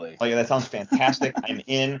 Absolutely. Like, that sounds fantastic. I'm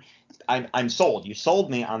in. I'm sold. You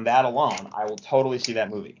sold me on that alone. I will totally see that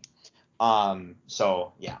movie.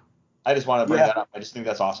 So yeah, I just want to bring that up. I just think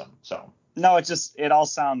that's awesome. So no, it all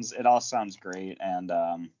sounds great.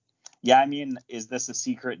 And yeah, I mean, is this a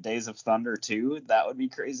secret Days of Thunder 2? That would be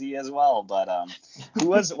crazy as well. But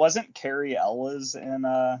wasn't Cary Elwes in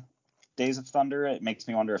Days of Thunder? It makes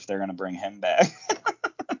me wonder if they're going to bring him back.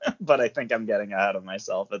 But I think I'm getting ahead of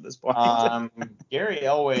myself at this point. Cary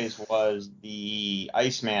Elwes was the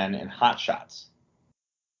Iceman in Hot Shots.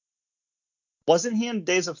 Wasn't he in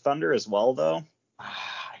Days of Thunder as well, though?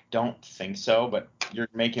 I don't think so, but you're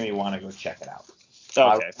making me want to go check it out.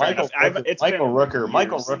 Okay, Michael Rooker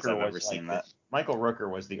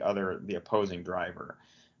was the opposing driver.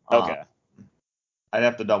 Okay. I'd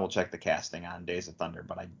have to double check the casting on Days of Thunder,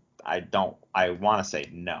 but I want to say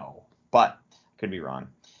no, but could be wrong.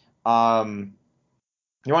 You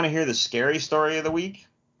want to hear the scary story of the week?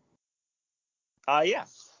 Yeah.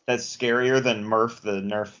 That's scarier than Murph, the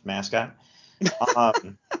Nerf mascot.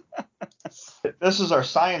 This is our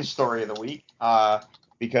science story of the week,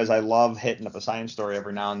 because I love hitting up a science story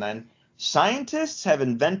every now and then. Scientists have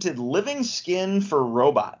invented living skin for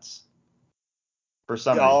robots. For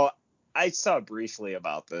some reason. I saw briefly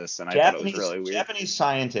about this, and I thought it was really weird. Japanese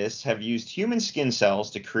scientists have used human skin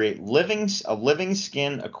cells to create a living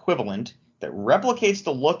skin equivalent that replicates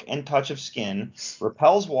the look and touch of skin,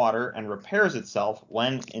 repels water, and repairs itself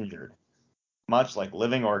when injured, much like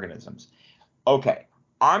living organisms. Okay,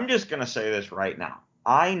 I'm just going to say this right now.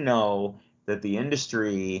 I know that the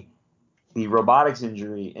robotics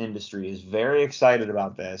industry is very excited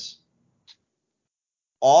about this.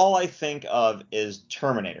 All I think of is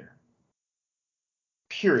Terminator.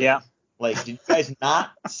 Period. Yeah. Like, did you guys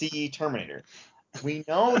not see Terminator? We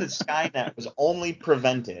know that Skynet was only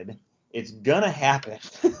prevented. It's gonna happen.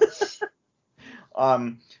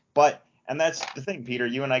 And that's the thing, Peter.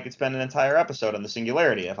 You and I could spend an entire episode on the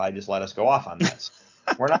singularity if I just let us go off on this.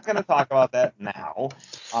 We're not going to talk about that now.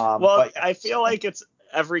 Well, but I feel like it's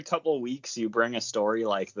every couple of weeks you bring a story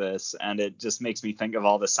like this, and it just makes me think of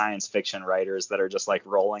all the science fiction writers that are just like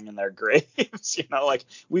rolling in their graves. Like,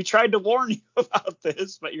 we tried to warn you about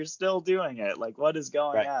this, but you're still doing it. Like, what is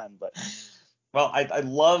going on? But well, I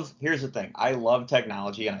love. Here's the thing. I love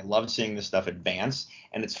technology, and I love seeing this stuff advance,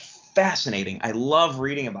 and it's fascinating. I love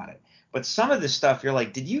reading about it. But some of this stuff, you're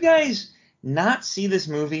like, did you guys not see this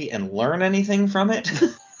movie and learn anything from it?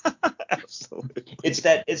 absolutely. It's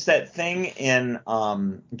that thing in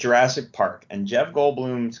Jurassic Park, and Jeff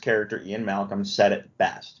Goldblum's character Ian Malcolm said it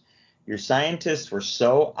best. Your scientists were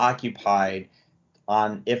so occupied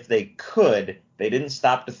on if they could, they didn't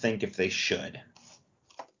stop to think if they should.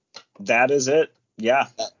 That is it. Yeah.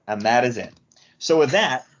 And that is it. So with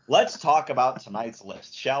that, let's talk about tonight's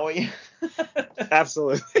list, shall we?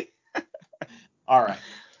 Absolutely. All right.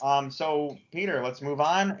 So Peter, let's move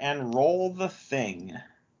on and roll the thing.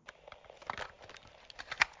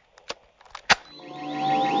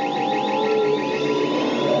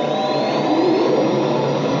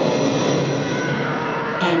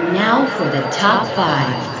 And now for the top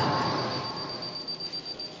 5.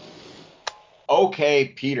 Okay,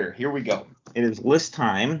 Peter, here we go. It is list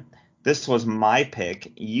time. This was my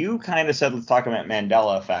pick. You kind of said let's talk about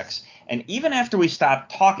Mandela effects. And even after we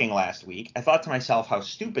stopped talking last week, I thought to myself how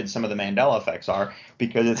stupid some of the Mandela effects are,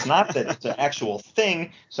 because it's not that it's an actual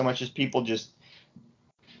thing so much as people just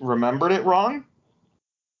remembered it wrong.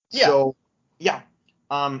 Yeah. So, yeah.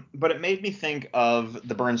 But it made me think of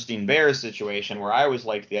the Bernstein Bears situation, where I always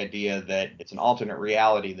liked the idea that it's an alternate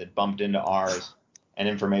reality that bumped into ours and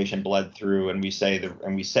information bled through, and we say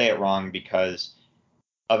it wrong because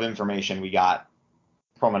of information we got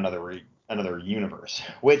from another universe,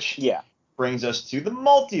 which brings us to the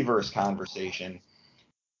multiverse conversation.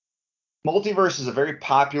 Multiverse is a very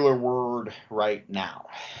popular word right now.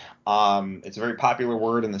 It's a very popular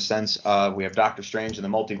word in the sense of we have Doctor Strange in the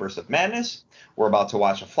Multiverse of Madness. We're about to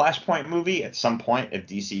watch a Flashpoint movie at some point if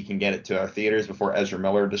DC can get it to our theaters before Ezra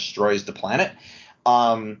Miller destroys the planet.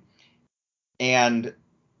 And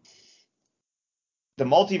the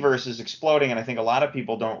multiverse is exploding, and I think a lot of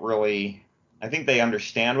people don't really. I think they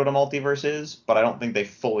understand what a multiverse is, but I don't think they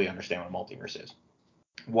fully understand what a multiverse is.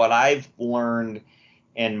 What I've learned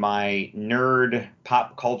in my nerd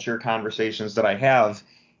pop culture conversations that I have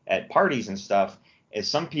at parties and stuff is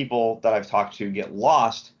some people that I've talked to get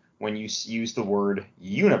lost when you use the word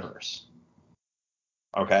universe.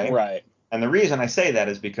 Okay? Right. And the reason I say that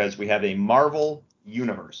is because we have a Marvel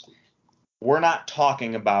universe. We're not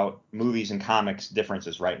talking about movies and comics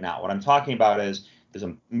differences right now. What I'm talking about is there's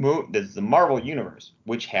the Marvel universe,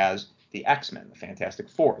 which has the X-Men, the Fantastic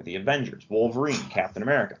Four, the Avengers, Wolverine, Captain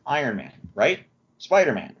America, Iron Man, right?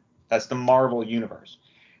 Spider-Man. That's the Marvel universe.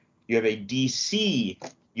 You have a DC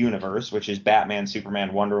universe, which is Batman,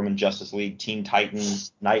 Superman, Wonder Woman, Justice League, Teen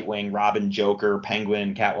Titans, Nightwing, Robin, Joker,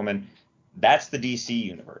 Penguin, Catwoman. That's the DC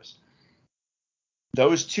universe.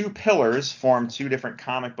 Those two pillars form two different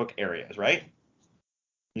comic book areas, right?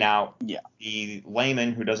 Now, the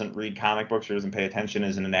layman who doesn't read comic books or doesn't pay attention,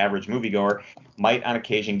 isn't an average moviegoer, might on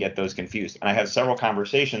occasion get those confused. And I have several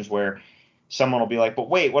conversations where someone will be like, but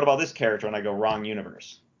wait, what about this character? And I go, wrong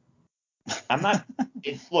universe. I'm not.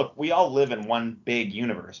 Look, we all live in one big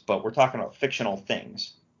universe, but we're talking about fictional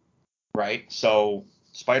things, right? So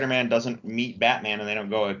Spider-Man doesn't meet Batman and they don't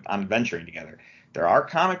go on adventuring together. There are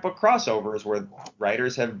comic book crossovers where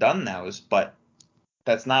writers have done those, but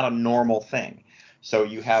that's not a normal thing. So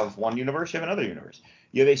you have one universe, you have another universe.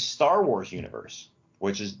 You have a Star Wars universe,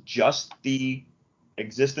 which is just the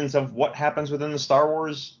existence of what happens within the Star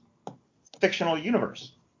Wars fictional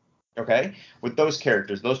universe. Okay? With those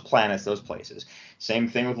characters, those planets, those places. Same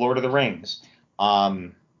thing with Lord of the Rings.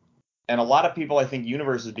 And a lot of people, I think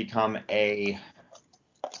universe has become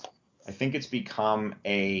it's become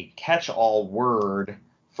a catch-all word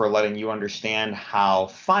for letting you understand how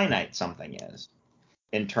finite something is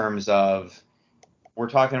in terms of we're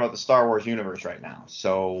talking about the Star Wars universe right now.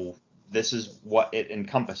 So this is what it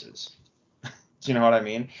encompasses. Do you know what I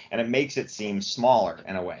mean? And it makes it seem smaller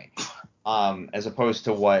in a way, as opposed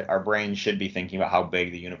to what our brain should be thinking about how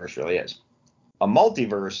big the universe really is. A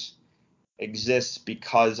multiverse exists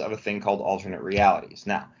because of a thing called alternate realities.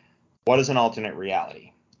 Now, what is an alternate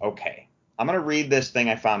reality? Okay, I'm going to read this thing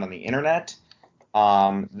I found on the internet.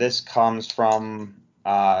 This comes from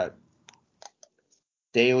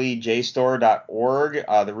dailyjstore.org,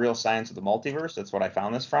 The Real Science of the Multiverse. That's what I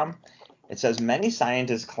found this from. It says many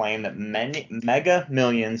scientists claim that many mega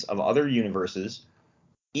millions of other universes,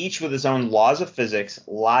 each with its own laws of physics,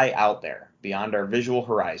 lie out there beyond our visual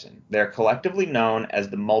horizon. They are collectively known as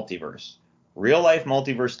the multiverse, Real-life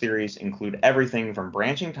multiverse theories include everything from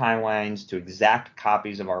branching timelines to exact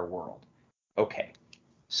copies of our world. Okay,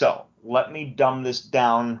 so let me dumb this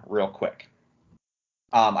down real quick.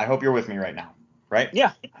 I hope you're with me right now, right?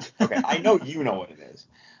 Yeah. Okay, I know you know what it is.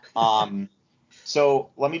 So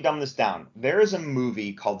let me dumb this down. There is a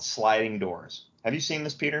movie called Sliding Doors. Have you seen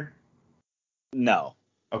this, Peter? No.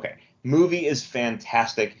 Okay, movie is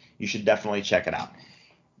fantastic. You should definitely check it out.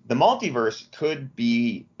 The multiverse could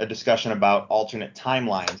be a discussion about alternate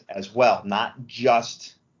timelines as well, not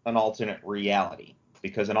just an alternate reality,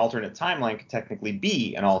 because an alternate timeline could technically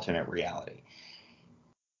be an alternate reality.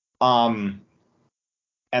 And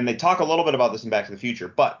they talk a little bit about this in Back to the Future,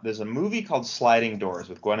 but there's a movie called Sliding Doors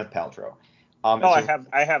with Gwyneth Paltrow.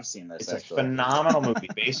 I have seen this. It's actually a phenomenal movie.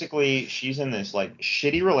 Basically, she's in this like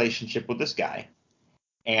shitty relationship with this guy,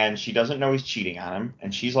 and she doesn't know he's cheating on him,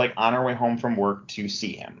 and she's like on her way home from work to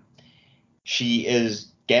see him. She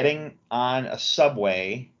is getting on a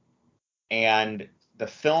subway, and the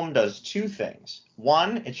film does two things.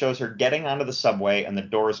 One, it shows her getting onto the subway and the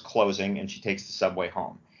door is closing, and she takes the subway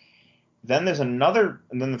home. Then there's another,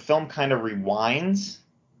 and then the film kind of rewinds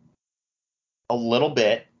a little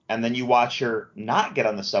bit, and then you watch her not get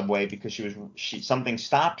on the subway because something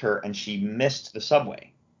stopped her and she missed the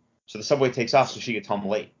subway. So the subway takes off, so she gets home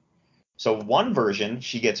late. So one version,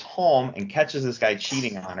 she gets home and catches this guy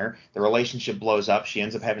cheating on her. The relationship blows up. She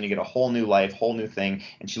ends up having to get a whole new life, whole new thing,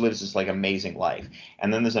 and she lives this like amazing life.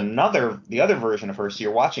 And then there's the other version of her. So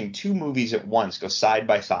you're watching two movies at once, go side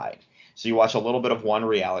by side. So you watch a little bit of one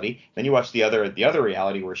reality, then you watch the other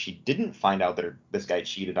reality where she didn't find out that this guy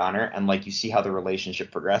cheated on her, and like you see how the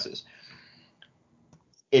relationship progresses.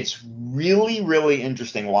 It's really, really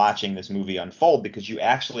interesting watching this movie unfold because you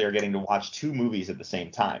actually are getting to watch two movies at the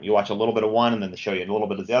same time. You watch a little bit of one, and then they show you a little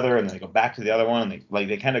bit of the other, and then they go back to the other one, and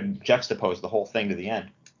they kind of juxtapose the whole thing to the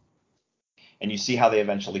end. And you see how they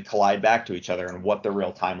eventually collide back to each other and what the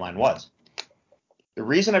real timeline was. The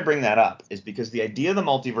reason I bring that up is because the idea of the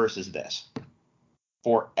multiverse is this.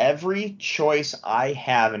 For every choice I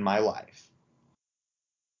have in my life,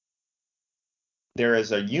 there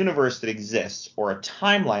is a universe that exists or a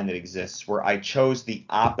timeline that exists where I chose the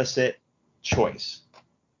opposite choice.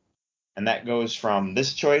 And that goes from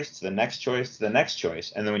this choice to the next choice to the next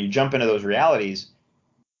choice. And then when you jump into those realities,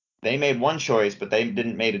 they made one choice, but they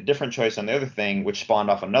didn't made a different choice on the other thing, which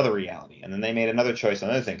spawned off another reality. And then they made another choice on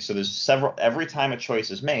another thing. So there's every time a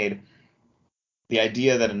choice is made, the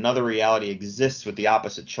idea that another reality exists with the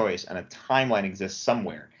opposite choice and a timeline exists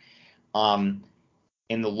somewhere.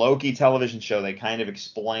 In the Loki television show, they kind of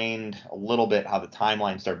explained a little bit how the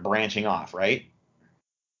timelines start branching off, right?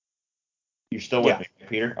 You're still with me,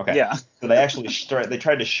 Peter? Okay. Yeah. So they actually they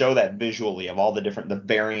tried to show that visually of all the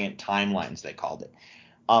variant timelines, they called it.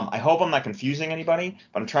 I hope I'm not confusing anybody,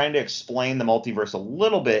 but I'm trying to explain the multiverse a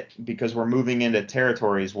little bit because we're moving into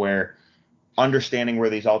territories where understanding where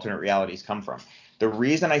these alternate realities come from. The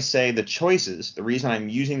reason I say the reason I'm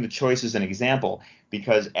using the choice as an example,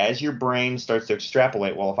 because as your brain starts to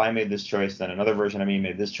extrapolate, well, if I made this choice, then another version of me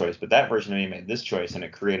made this choice, but that version of me made this choice, and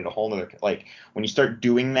it created a whole other, like, when you start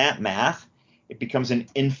doing that math, it becomes an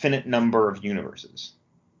infinite number of universes.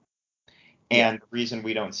 And the reason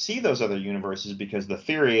we don't see those other universes is because the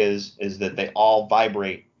theory is that they all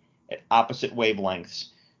vibrate at opposite wavelengths,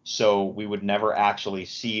 so we would never actually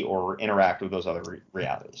see or interact with those other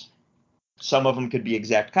realities. Some of them could be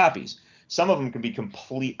exact copies. Some of them could be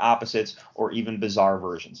complete opposites or even bizarre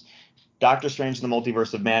versions. Doctor Strange in the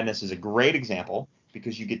Multiverse of Madness is a great example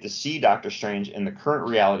because you get to see Doctor Strange in the current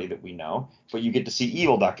reality that we know, but you get to see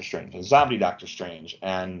evil Doctor Strange and zombie Doctor Strange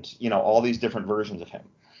and, all these different versions of him.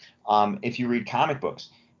 If you read comic books,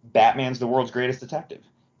 Batman's the world's greatest detective.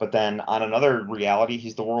 But then on another reality,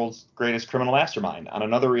 he's the world's greatest criminal mastermind. On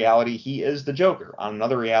another reality, he is the Joker. On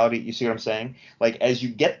another reality, you see what I'm saying? Like, as you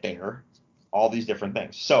get there, all these different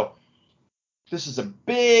things. So this is a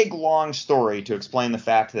big, long story to explain the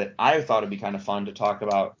fact that I thought it'd be kind of fun to talk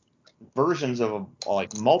about versions of like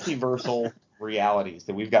multiversal realities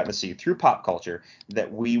that we've gotten to see through pop culture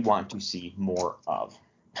that we want to see more of.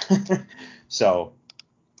 So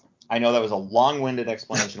I know that was a long-winded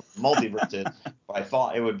explanation of what multiverse is, but I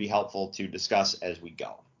thought it would be helpful to discuss as we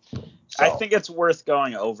go. So, I think it's worth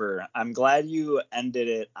going over. I'm glad you ended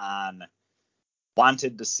it on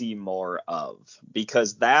wanted to see more of,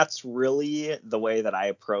 because that's really the way that I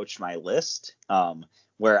approach my list,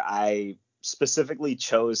 where I specifically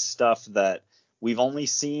chose stuff that we've only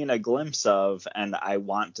seen a glimpse of and I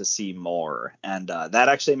want to see more. And that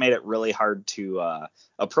actually made it really hard to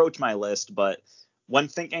approach my list. But when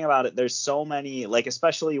thinking about it, there's so many, like,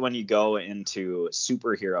 especially when you go into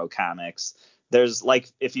superhero comics, there's like,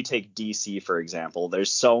 if you take DC, for example,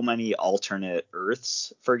 there's so many alternate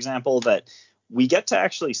Earths, for example, that we get to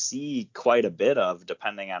actually see quite a bit of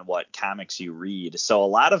depending on what comics you read. So a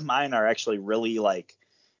lot of mine are actually really like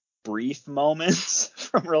brief moments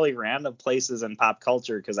from really random places in pop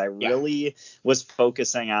culture, because I really was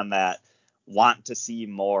focusing on that want to see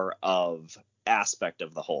more of aspect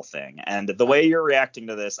of the whole thing. And the way you're reacting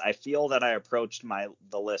to this, I feel that I approached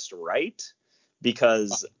the list right,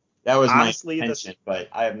 because that was honestly, my intention, but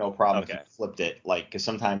I have no problem if you flipped it, like, because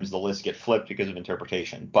sometimes the lists get flipped because of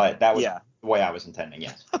interpretation. But that was the way I was intending,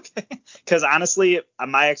 yes. Okay. Because honestly,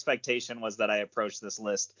 my expectation was that I approached this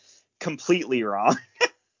list completely wrong.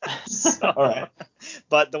 So, all right.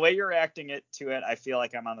 But the way you're reacting to it, I feel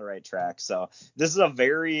like I'm on the right track. So this is a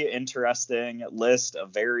very interesting list, a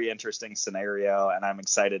very interesting scenario, and I'm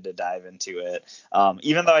excited to dive into it.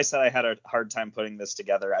 Even though I said I had a hard time putting this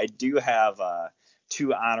together, I do have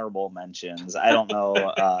 2 honorable mentions. I don't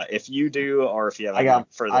know if you do, or if you have any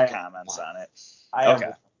further comments on it.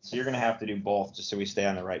 Okay. So you're going to have to do both just so we stay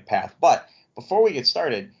on the right path. But before we get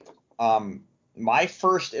started, my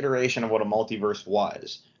first iteration of what a multiverse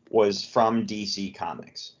was from DC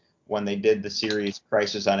Comics when they did the series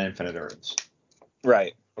Crisis on Infinite Earths.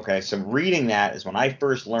 Right. Okay, so reading that is when I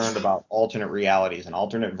first learned about alternate realities and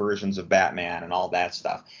alternate versions of Batman and all that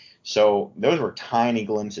stuff. So those were tiny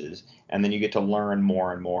glimpses, and then you get to learn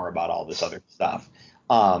more and more about all this other stuff.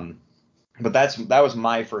 But that was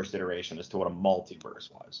my first iteration as to what a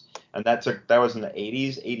multiverse was. And that was in the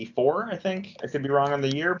 80s, 84, I think. I could be wrong on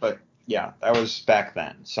the year, but yeah, that was back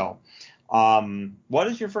then. So what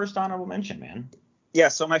is your first honorable mention, man? Yeah,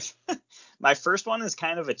 so my first one is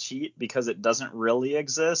kind of a cheat because it doesn't really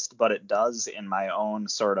exist, but it does in my own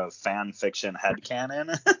sort of fan fiction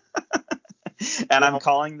headcanon. And I'm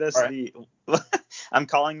calling this I'm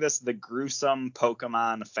calling this the gruesome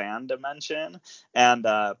Pokemon fan dimension. And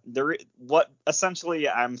what essentially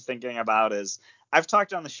I'm thinking about is, I've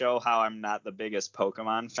talked on the show how I'm not the biggest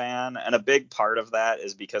Pokemon fan, and a big part of that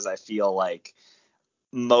is because I feel like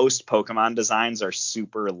most Pokemon designs are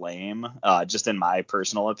super lame, just in my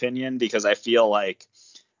personal opinion, because I feel like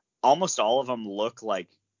almost all of them look like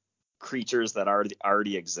creatures that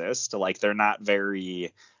already exist. Like, they're not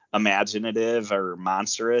very imaginative or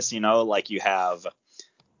monstrous, like you have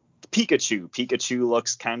Pikachu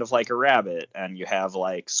looks kind of like a rabbit, and you have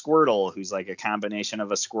like Squirtle, who's like a combination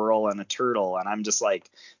of a squirrel and a turtle, and I'm just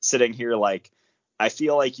like sitting here like, I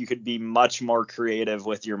feel like you could be much more creative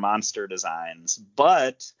with your monster designs.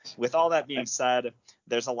 But with all that being said,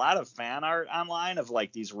 there's a lot of fan art online of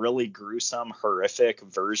like these really gruesome, horrific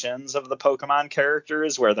versions of the Pokemon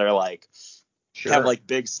characters where they're like have like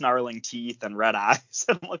big snarling teeth and red eyes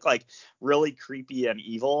and look like really creepy and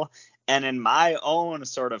evil. And in my own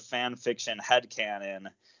sort of fan fiction headcanon,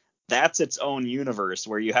 that's its own universe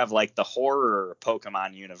where you have like the horror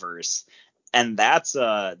Pokemon universe. And that's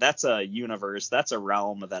a universe, that's a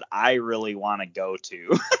realm that I really want to go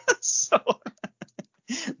to. So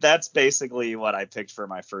that's basically what I picked for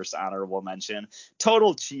my first honorable mention.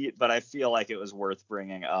 Total cheat, but I feel like it was worth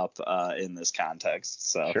bringing up in this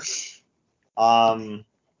context. So,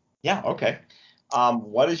 yeah, okay.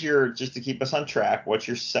 What is just to keep us on track, what's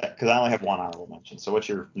your set? Because I only have one honorable mention. So what's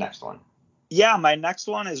your next one? Yeah, my next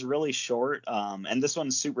one is really short, and this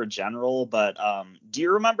one's super general, but do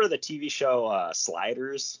you remember the TV show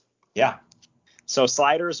Sliders? Yeah. So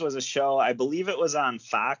Sliders was a show, I believe it was on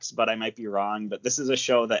Fox, but I might be wrong, but this is a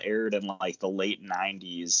show that aired in like the late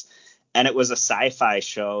 90s, and it was a sci-fi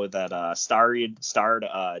show that starred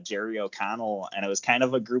Jerry O'Connell, and it was kind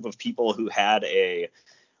of a group of people who had a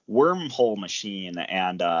wormhole machine,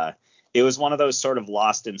 and it was one of those sort of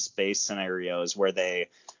Lost in Space scenarios where they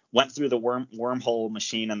went through the wormhole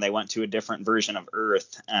machine and they went to a different version of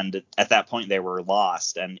Earth, and at that point they were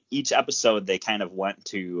lost, and each episode they kind of went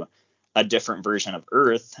to a different version of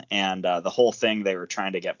Earth, and the whole thing they were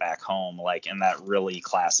trying to get back home, like in that really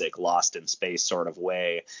classic Lost in Space sort of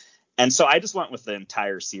way. And so I just went with the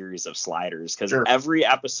entire series of Sliders, because every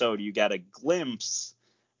episode you get a glimpse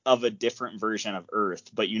of a different version of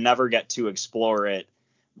Earth, but you never get to explore it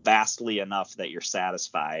vastly enough that you're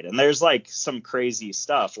satisfied. And there's like some crazy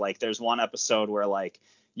stuff. Like there's one episode where like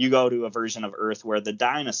you go to a version of Earth where the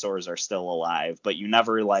dinosaurs are still alive, but you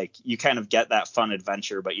never you kind of get that fun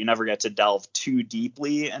adventure, but you never get to delve too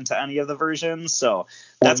deeply into any of the versions. So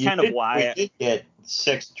that's kind of why we did get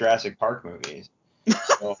 6 Jurassic Park movies.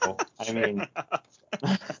 So I mean,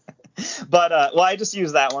 but well, I just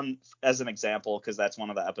use that one as an example because that's one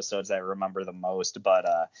of the episodes I remember the most. But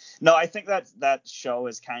no, I think that show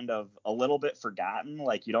is kind of a little bit forgotten.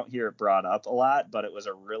 Like you don't hear it brought up a lot, but it was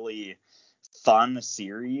a really fun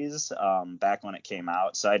series back when it came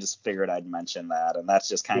out, so I just figured I'd mention that. And that's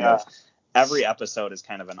just kind of every episode is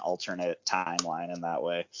kind of an alternate timeline in that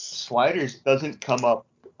way. Sliders doesn't come up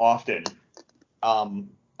often.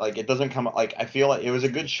 Like it doesn't come up, like I feel like it was a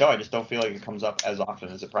good show. I just don't feel like it comes up as often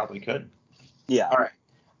as it probably could. Yeah. All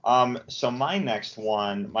right. So my next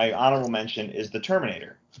one, my honorable mention is The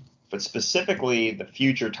Terminator, but specifically the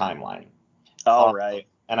future timeline. Oh, right.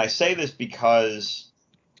 And I say this because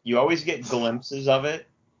you always get glimpses of it,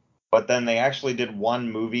 but then they actually did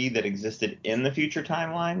one movie that existed in the future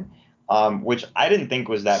timeline, which I didn't think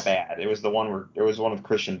was that bad. It was one with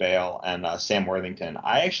Christian Bale and Sam Worthington.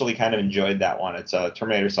 I actually kind of enjoyed that one. It's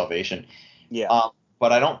Terminator Salvation. Yeah.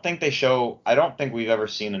 But I don't think we've ever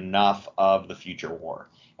seen enough of the future war.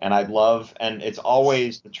 And and it's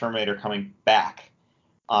always the Terminator coming back.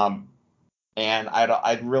 And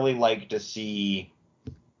I'd really like to see,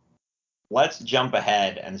 let's jump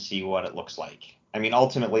ahead and see what it looks like. I mean,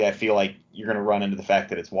 ultimately, I feel like you're going to run into the fact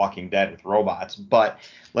that it's Walking Dead with robots, but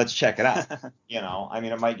let's check it out. I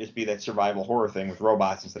mean, it might just be that survival horror thing with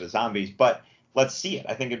robots instead of zombies, but let's see it.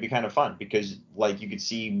 I think it'd be kind of fun because, like, you could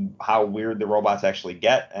see how weird the robots actually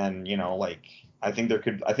get, and I think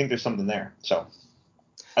there's something there. So,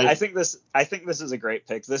 I think this is a great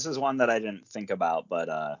pick. This is one that I didn't think about, but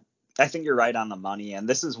I think you're right on the money, and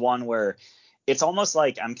this is one where it's almost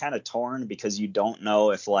like I'm kind of torn because you don't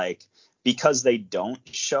know if, like, because they don't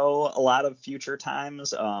show a lot of future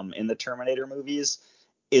times in the Terminator movies,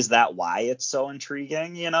 is that why it's so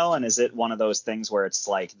intriguing, and is it one of those things where it's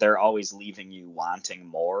like they're always leaving you wanting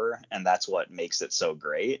more, and that's what makes it so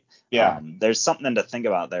great? There's something to think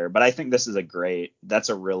about there, but I think that's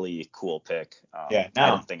a really cool pick. I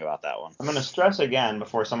didn't think about that one. I'm going to stress again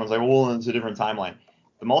before someone's like, well, it's a different timeline.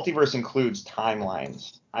 The multiverse includes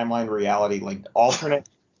timelines, timeline reality, like alternate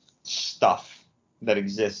stuff that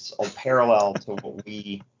exists or parallel to what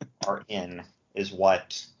we are in is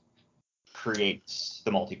what creates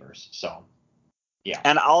the multiverse. So, yeah.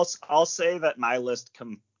 And I'll say that my list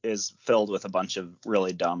is filled with a bunch of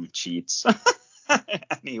really dumb cheats.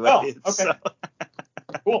 Anyway, okay. So.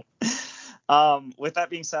 Cool. With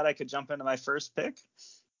that being said, I could jump into my first pick.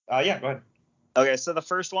 Yeah, go ahead. Okay, so the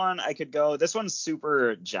first one I could go. This one's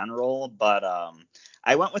super general, but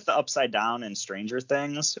I went with the Upside Down in Stranger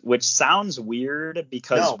Things, which sounds weird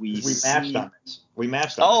because we matched on this. We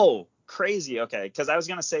matched on Oh, crazy. Okay, because I was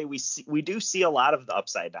gonna say we do see a lot of the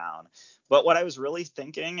Upside Down, but what I was really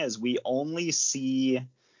thinking is we only see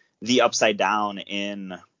the Upside Down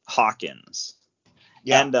in Hawkins.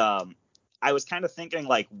 Yeah. And I was kind of thinking,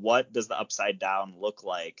 like, what does the Upside Down look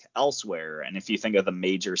like elsewhere? And if you think of the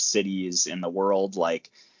major cities in the world, like,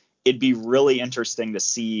 it'd be really interesting to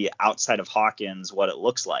see outside of Hawkins what it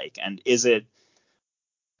looks like. And is it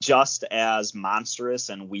just as monstrous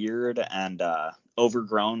and weird and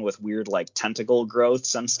overgrown with weird, like, tentacle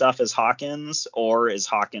growths and stuff as Hawkins? Or is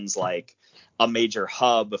Hawkins like a major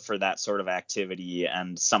hub for that sort of activity,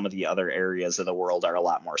 and some of the other areas of the world are a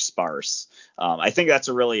lot more sparse? I think that's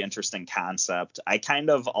a really interesting concept. I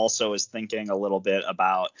kind of also was thinking a little bit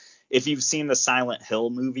about, if you've seen the Silent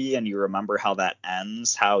Hill movie and you remember how that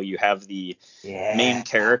ends, how you have the main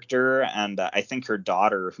character and I think her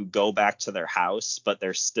daughter who go back to their house, but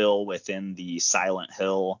they're still within the Silent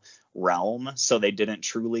Hill realm, so they didn't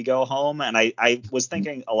truly go home. And I was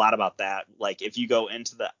thinking a lot about that, like, if you go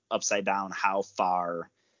into the Upside Down, how far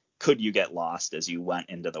could you get lost as you went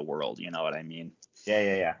into the world? You know what I mean?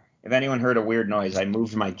 Yeah. If anyone heard a weird noise, I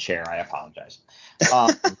moved my chair. I apologize.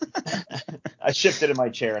 I shifted in my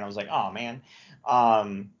chair and I was like, oh man.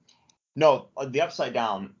 No, the Upside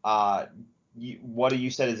Down, what you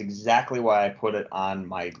said is exactly why I put it on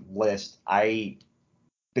my list. The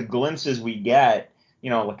glimpses we get,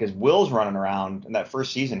 because Will's running around in that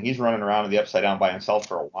first season, he's running around in the Upside Down by himself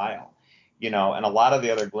for a while, and a lot of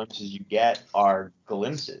the other glimpses you get are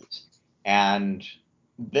glimpses. And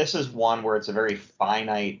this is one where it's a very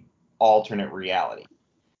finite alternate reality.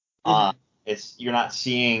 You're not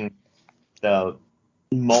seeing the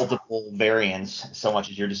multiple variants so much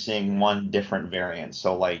as you're just seeing one different variant.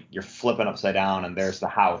 So, like, you're flipping upside down and there's the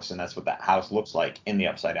house, and that's what that house looks like in the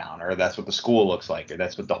Upside Down, or that's what the school looks like, or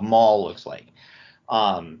that's what the mall looks like,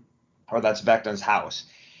 or that's Vecna's house.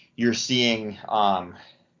 You're seeing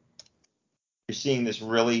this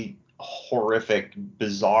really horrific,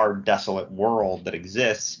 bizarre, desolate world that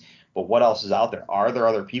exists, but what else is out there? Are there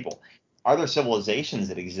other people? Are there civilizations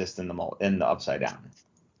that exist in the Upside Down?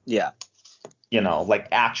 Yeah. Like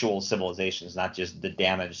actual civilizations, not just the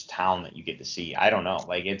damaged town that you get to see. I don't know.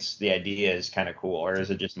 Like, the idea is kind of cool. Or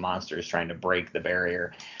is it just monsters trying to break the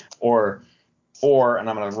barrier? Or Or, and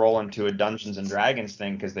I'm going to roll into a Dungeons and Dragons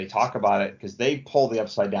thing because they talk about it, because they pull the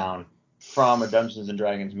Upside Down from a Dungeons and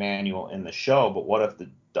Dragons manual in the show. But what if the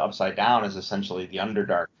Upside Down is essentially the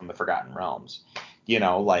Underdark from the Forgotten Realms? You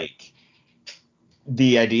know, like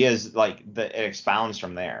the idea is like that it expounds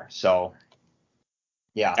from there. So,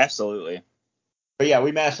 yeah. Absolutely. But yeah,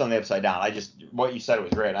 we matched on the Upside Down. What you said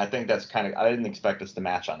was great. I think that's I didn't expect us to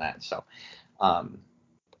match on that. So,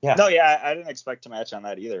 yeah. No, yeah, I didn't expect to match on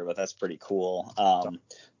that either, but that's pretty cool.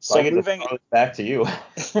 So I get moving to throw it back to you.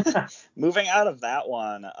 Moving out of that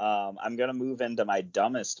one, I'm gonna move into my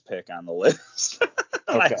dumbest pick on the list.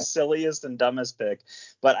 My silliest and dumbest pick,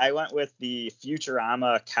 but I went with the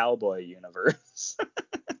Futurama cowboy universe.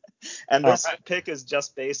 And this pick is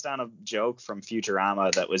just based on a joke from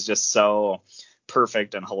Futurama that was just so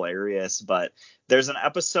perfect and hilarious. But there's an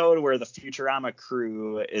episode where the Futurama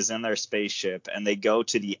crew is in their spaceship and they go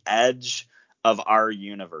to the edge of our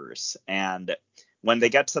universe. And when they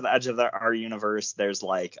get to the edge of our universe, there's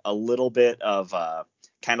like a little bit of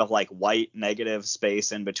kind of like white negative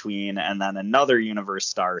space in between, and then another universe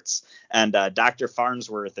starts, and Dr.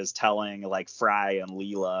 Farnsworth is telling like Fry and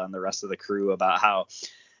Leela and the rest of the crew about how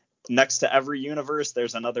next to every universe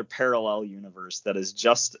there's another parallel universe that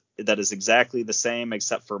is exactly the same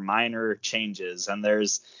except for minor changes, and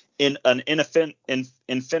there's an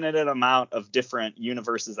infinite amount of different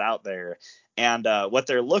universes out there, and what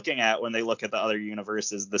they're looking at when they look at the other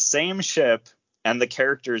universe is the same ship and the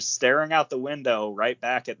characters staring out the window right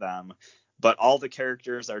back at them, but all the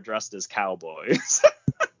characters are dressed as cowboys.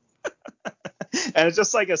 And it's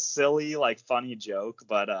just like a silly, like funny joke.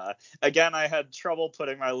 But again, I had trouble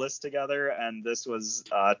putting my list together, and this was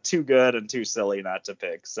too good and too silly not to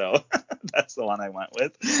pick. So that's the one I went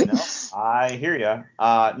with. No, I hear you.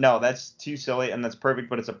 No, that's too silly, and that's perfect,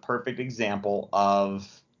 but it's a perfect example of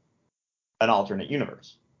an alternate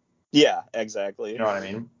universe. Yeah, exactly. You know what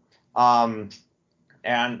I mean?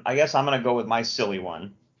 And I guess I'm going to go with my silly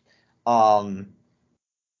one.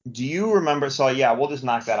 Do you remember? So yeah, we'll just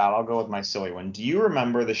knock that out. I'll go with my silly one. Do you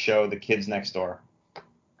remember the show The Kids Next Door?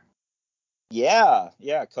 Yeah.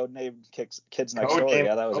 Codename Kids Next Door.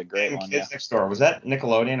 Yeah, that was a great one. Kids Next Door. Was that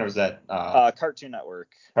Nickelodeon or was that Cartoon Network?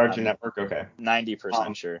 Cartoon Network. Okay.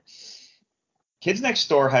 90% sure. Kids Next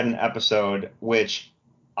Door had an episode which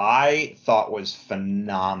I thought was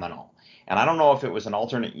phenomenal, and I don't know if it was an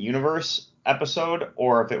alternate universe episode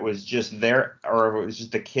or if it was just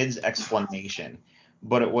the kids' explanation.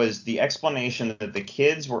 But it was the explanation that the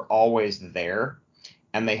kids were always there,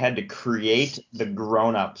 and they had to create the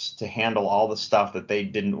grown-ups to handle all the stuff that they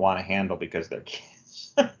didn't want to handle because they're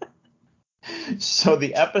kids. So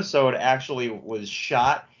the episode actually was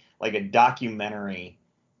shot like a documentary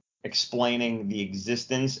explaining the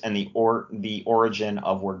existence and the origin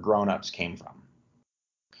of where grown-ups came from.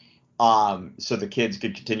 So the kids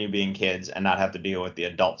could continue being kids and not have to deal with the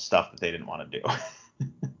adult stuff that they didn't want to do.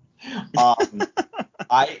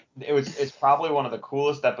 It's probably one of the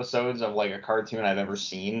coolest episodes of like a cartoon I've ever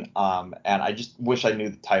seen. And I just wish I knew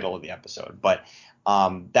the title of the episode, but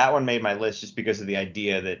that one made my list just because of the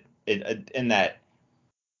idea that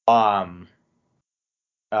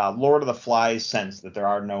Lord of the Flies sense that there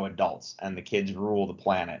are no adults and the kids rule the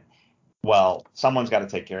planet. Well, someone's got to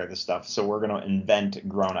take care of this stuff, so we're going to invent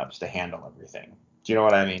grown-ups to handle everything. Do you know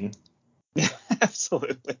what I mean?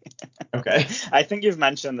 Absolutely. Okay. I think you've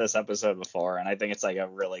mentioned this episode before, and I think it's like a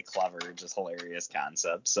really clever, just hilarious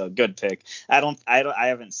concept. So good pick. I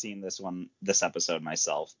haven't seen this episode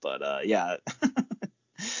myself, but yeah.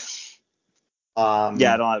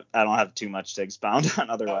 Yeah, I don't have too much to expound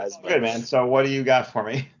on otherwise. But. Good, man. So what do you got for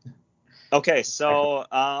me? Okay, so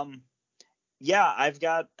yeah,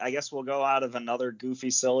 I guess we'll go out of another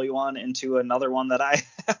goofy, silly one into another one that I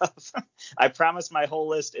have. I promise my whole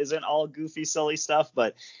list isn't all goofy, silly stuff,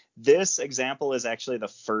 but this example is actually the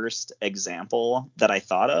first example that I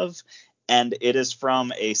thought of. And it is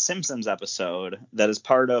from a Simpsons episode that is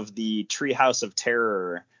part of the Treehouse of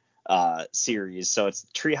Terror series. So it's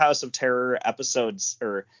Treehouse of Terror episodes,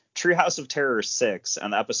 or Treehouse of Terror 6,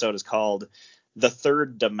 and the episode is called The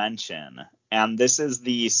Third Dimension. And this is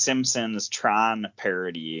the Simpsons Tron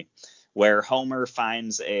parody where Homer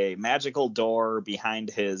finds a magical door behind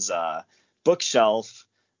his bookshelf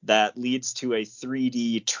that leads to a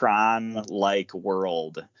 3D Tron-like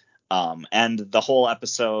world. And the whole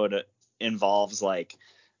episode involves like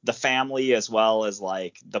the family as well as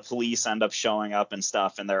like the police end up showing up and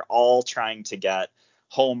stuff. And they're all trying to get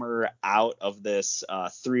Homer out of this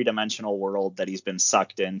three-dimensional world that he's been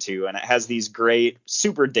sucked into, and it has these great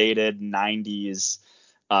super dated 90s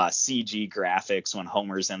CG graphics when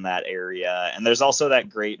Homer's in that area. And there's also that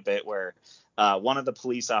great bit where one of the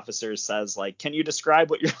police officers says, like, can you describe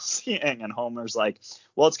what you're seeing? And Homer's like,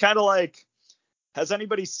 well, it's kind of like, has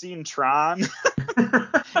anybody seen Tron?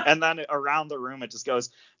 And then around the room, it just goes,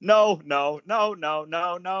 no, no, no, no,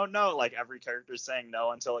 no, no, no. Like every character's saying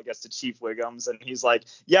no until it gets to Chief Wiggum's. And he's like,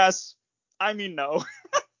 yes, I mean, no.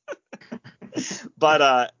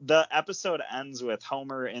 But the episode ends with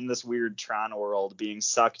Homer in this weird Tron world being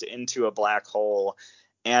sucked into a black hole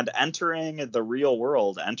and entering the real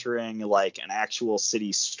world, entering like an actual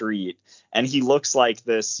city street. And he looks like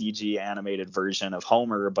this CG animated version of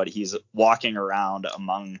Homer, but he's walking around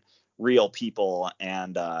among real people.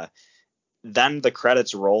 And then the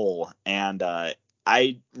credits roll. And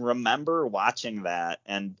I remember watching that.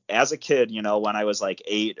 And as a kid, you know, when I was like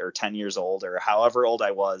 8 or 10 years old or however old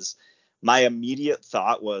I was, my immediate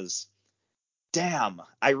thought was, damn,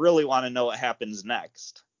 I really want to know what happens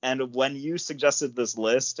next. And when you suggested this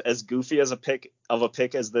list, as goofy as a pick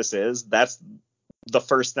as this is, that's the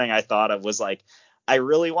first thing I thought of was like, I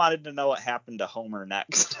really wanted to know what happened to Homer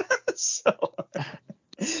next.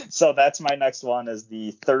 So that's my next one, is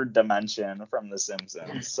the third dimension from The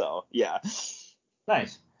Simpsons. So yeah.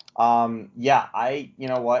 Nice. You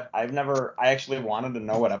know what? I actually wanted to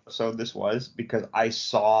know what episode this was because I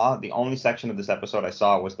saw the only section of this episode I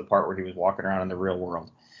saw was the part where he was walking around in the real world.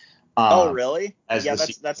 Oh, really? Yeah,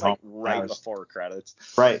 that's like right before credits.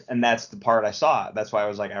 Right, and that's the part I saw. That's why I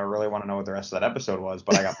was like, I really want to know what the rest of that episode was,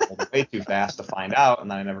 but I got pulled way too fast to find out, and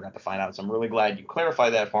then I never got to find out. So I'm really glad you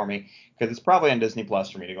clarified that for me, because it's probably on Disney Plus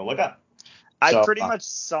for me to go look up. I pretty much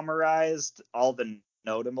summarized all the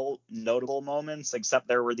notable moments, except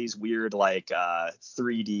there were these weird like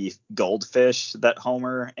 3D goldfish that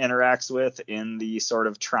Homer interacts with in the sort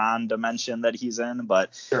of Tron dimension that he's in.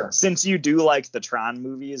 But sure, since you do like the Tron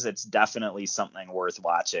movies, it's definitely something worth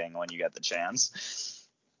watching when you get the chance.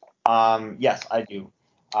 Yes, I do.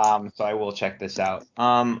 So I will check this out.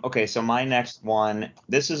 Okay, so my next one,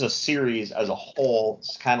 this is a series as a whole.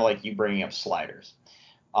 It's kind of like you bringing up Sliders.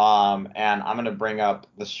 And I'm going to bring up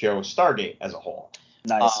the show Stargate as a whole.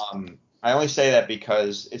 Nice. I only say that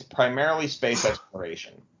because it's primarily space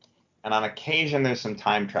exploration, and on occasion there's some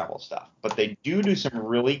time travel stuff, but they do some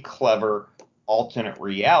really clever alternate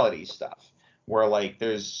reality stuff where like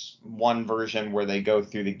there's one version where they go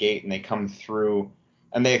through the gate and they come through,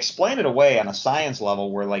 and they explain it away on a science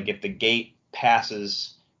level where like if the gate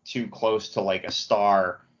passes too close to like a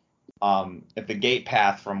star, if the gate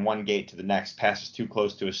path from one gate to the next passes too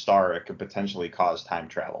close to a star, it could potentially cause time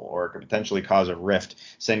travel, or it could potentially cause a rift,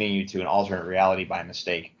 sending you to an alternate reality by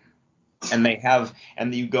mistake. And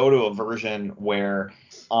you go to a version where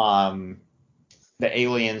the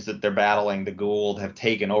aliens that they're battling, the Goa'uld, have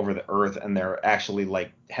taken over the Earth, and they're actually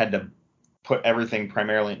like had to put everything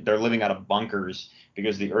primarily. They're living out of bunkers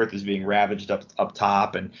because the Earth is being ravaged up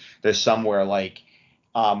top, and there's somewhere like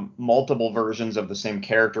multiple versions of the same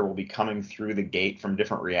character will be coming through the gate from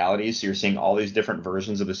different realities. So you're seeing all these different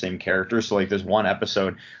versions of the same character. So like there's one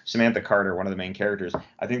episode, Samantha Carter, one of the main characters,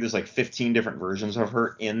 I think there's like 15 different versions of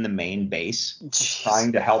her in the main base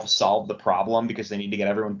trying to help solve the problem because they need to get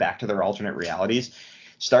everyone back to their alternate realities.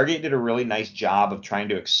 Stargate did a really nice job of trying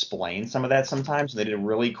to explain some of that sometimes. They did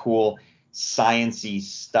really cool science-y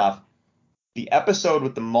stuff. The episode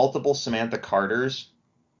with the multiple Samantha Carters,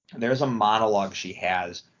 there's a monologue she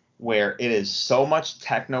has where it is so much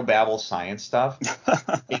technobabble science stuff.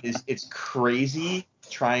 It's crazy to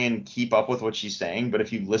try and keep up with what she's saying, but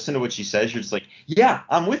if you listen to what she says, you're just like, yeah,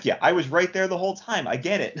 I'm with you. I was right there the whole time. I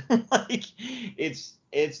get it. Like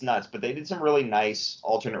it's nuts. But they did some really nice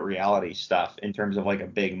alternate reality stuff in terms of like a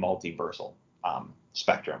big multiversal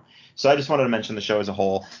spectrum. So I just wanted to mention the show as a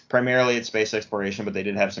whole. Primarily it's space exploration, but they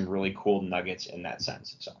did have some really cool nuggets in that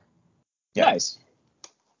sense. So yeah. Nice.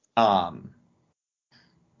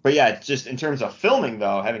 But yeah, just in terms of filming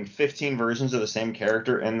though, having 15 versions of the same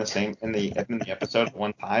character in the episode at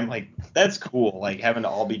one time, like that's cool. Like having to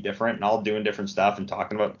all be different and all doing different stuff and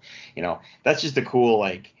talking about, you know, that's just a cool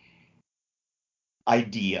like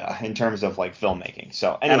idea in terms of like filmmaking.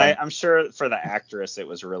 So anyway, and I'm sure for the actress it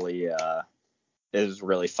was really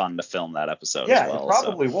fun to film that episode yeah, as well. It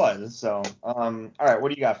probably was. So all right, what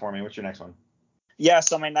do you got for me? What's your next one? Yeah,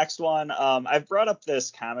 so my next one, I've brought up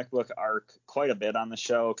this comic book arc quite a bit on the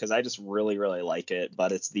show because I just really, really like it.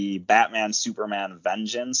 But it's the Batman Superman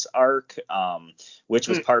Vengeance arc, which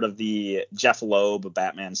was part of the Jeff Loeb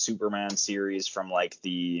Batman Superman series from like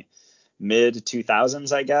the mid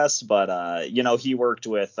 2000s, I guess. But, he worked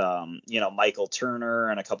with, Michael Turner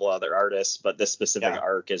and a couple other artists. But this specific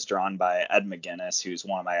arc is drawn by Ed McGuinness, who's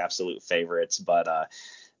one of my absolute favorites. But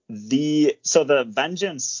the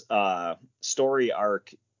Vengeance story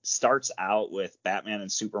arc starts out with Batman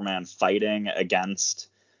and Superman fighting against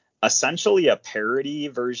essentially a parody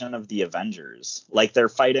version of the Avengers. Like they're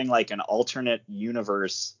fighting like an alternate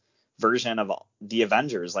universe version of the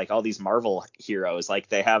Avengers, like all these Marvel heroes. Like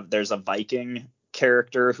there's a Viking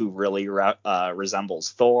character who really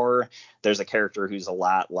resembles Thor. There's a character who's a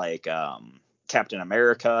lot like Captain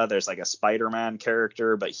America. There's like a Spider-Man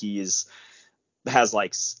character, but has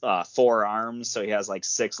like 4 arms, so he has like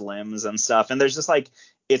 6 limbs and stuff. And there's just like,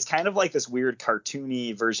 it's kind of like this weird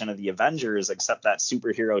cartoony version of the Avengers, except that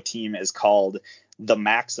superhero team is called the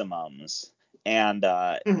Maximums. And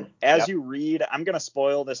as you read, I'm going to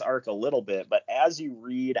spoil this arc a little bit, but as you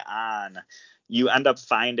read on, you end up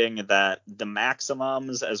finding that the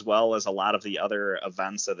Maximums, as well as a lot of the other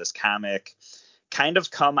events of this comic, kind of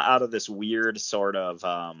come out of this weird sort of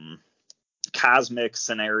cosmic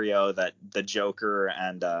scenario that the Joker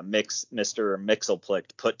and Mr.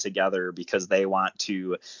 Mxyzptlk put together because they want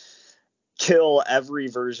to kill every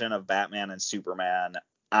version of Batman and Superman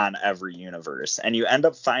on every universe. And you end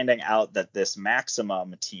up finding out that this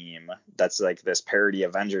Maximum team, that's like this parody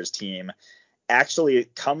Avengers team, actually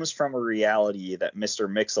comes from a reality that Mr.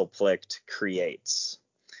 Mxyzptlk creates.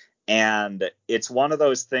 And it's one of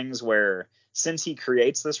those things where since he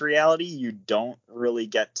creates this reality, you don't really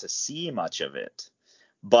get to see much of it.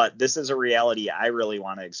 But this is a reality I really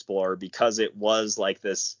want to explore because it was like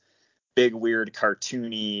this big, weird,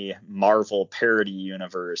 cartoony Marvel parody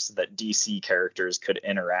universe that DC characters could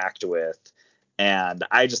interact with. And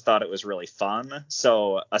I just thought it was really fun.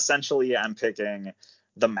 So essentially, I'm picking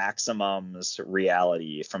the Maximums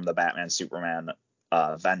reality from the Batman Superman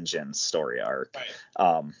Vengeance story arc.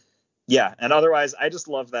 Right. Yeah, and otherwise, I just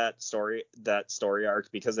love that story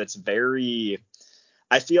arc because it's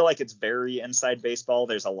I feel like it's very inside baseball.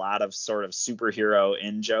 There's a lot of sort of superhero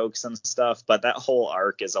in jokes and stuff, but that whole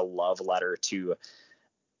arc is a love letter to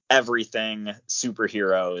everything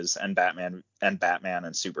superheroes and Batman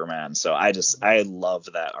and Superman. So I love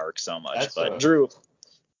that arc so much. Drew,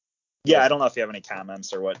 I don't know if you have any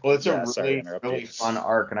comments or what. Well, it's a really fun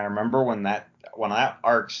arc, and I remember when that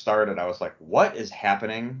arc started, I was like, "What is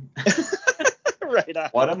happening? Right on.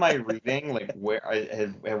 What am I reading? Like, where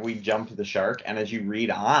have we jumped the shark?" And as you read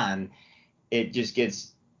on, it just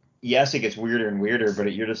gets weirder and weirder,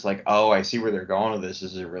 but you're just like, "Oh, I see where they're going with this.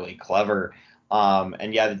 This is really clever."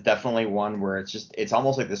 And yeah, definitely one where it's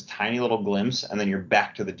almost like this tiny little glimpse, and then you're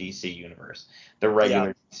back to the DC universe, the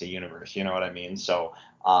regular DC universe. You know what I mean? So.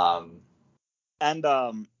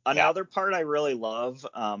 Another part I really love,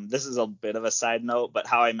 this is a bit of a side note, but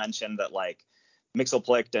how I mentioned that like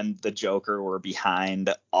Mxyzptlk and the Joker were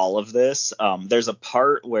behind all of this. There's a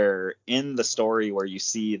part where in the story where you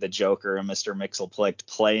see the Joker and Mr. Mxyzptlk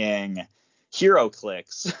playing hero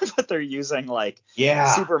clicks, but they're using like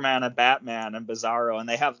Superman and Batman and Bizarro, and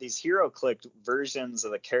they have these hero click versions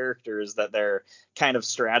of the characters that they're kind of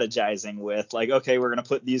strategizing with, like, okay, we're going to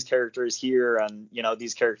put these characters here and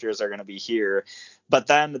these characters are going to be here. But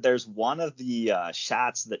then there's one of the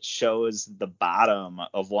shots that shows the bottom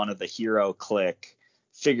of one of the hero click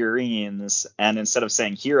figurines, and instead of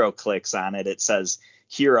saying hero clicks on it, it says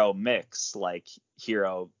hero mix, like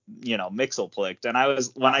hero, Mxyzptlk. And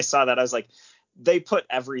when I saw that, I was like, they put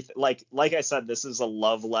everything, like I said, this is a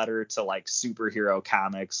love letter to like superhero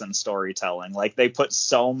comics and storytelling. Like they put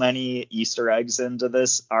so many Easter eggs into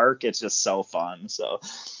this arc. It's just so fun. So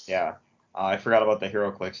yeah, I forgot about the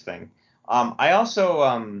hero clicks thing. I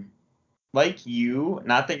also like you,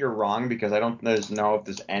 not that you're wrong, because I don't know if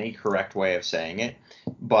there's any correct way of saying it,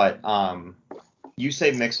 but you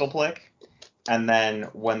say Mxyzptlk. And then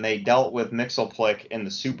when they dealt with Mxyzptlk in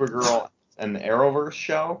the Supergirl and the Arrowverse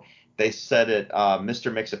show, they said it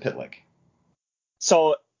Mr. Mxyzptlk.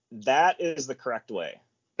 So that is the correct way.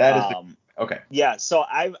 That is okay. Yeah. So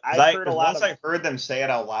I've heard a lot. Once I heard them say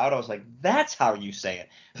it out loud, I was like, "That's how you say it,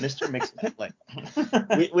 Mr. Mxyzptlk."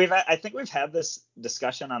 I think we've had this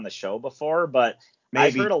discussion on the show before, but maybe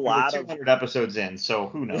I've heard a lot of 200 episodes in, so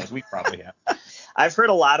who knows? We probably have. I've heard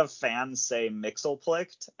a lot of fans say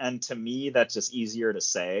Mxyzptlk, and to me that's just easier to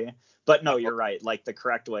say. But no, you're right. Like the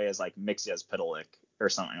correct way is like Mxyzptlk or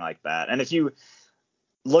something like that. And if you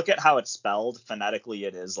look at how it's spelled phonetically,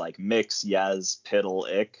 it is like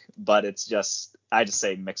Mxyzptlk, but I just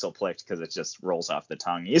say Mxyzptlk because it just rolls off the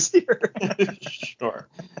tongue easier. Sure.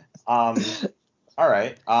 All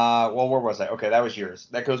right. Well, where was I? Okay, that was yours.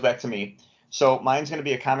 That goes back to me. So mine's going to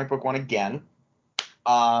be a comic book one again.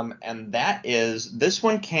 And this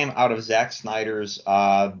one came out of Zack Snyder's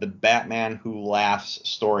The Batman Who Laughs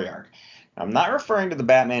story arc. I'm not referring to the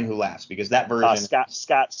Batman Who Laughs, because that version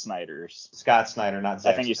Scott Snyder's. Scott Snyder, not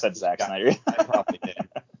Zack. I think you said Zack Snyder. I probably did.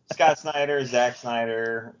 Scott Snyder, Zack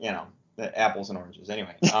Snyder, the apples and oranges.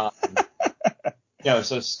 Anyway,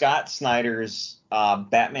 so Scott Snyder's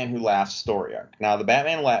Batman Who Laughs story arc. Now, the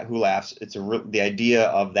Batman Who Laughs, it's the idea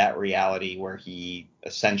of that reality where he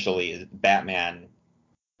essentially is Batman,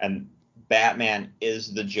 and Batman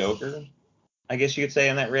is the Joker, I guess you could say,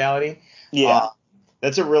 in that reality. Yeah.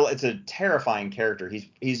 It's a terrifying character.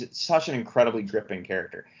 He's such an incredibly gripping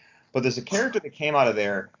character. But there's a character that came out of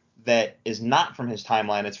there that is not from his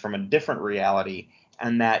timeline. It's from a different reality,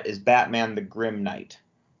 and that is Batman the Grim Knight.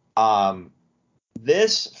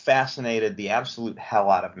 This fascinated the absolute hell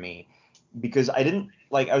out of me, because I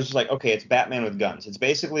was just like, okay, it's Batman with guns. It's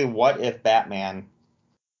basically, what if Batman,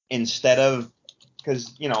 instead of,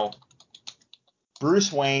 because,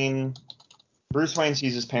 Bruce Wayne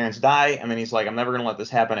sees his parents die, and then he's like, I'm never going to let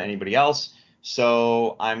this happen to anybody else,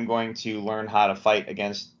 so I'm going to learn how to fight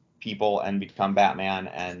against people and become Batman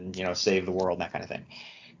and, save the world and that kind of thing.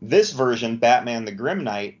 This version, Batman the Grim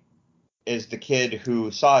Knight, is the kid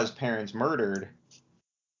who saw his parents murdered,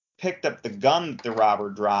 picked up the gun the robber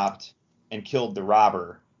dropped and killed the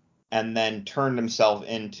robber, and then turned himself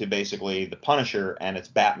into basically the Punisher, and it's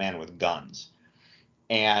Batman with guns.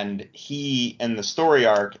 And he, in the story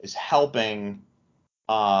arc, is helping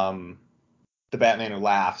the Batman Who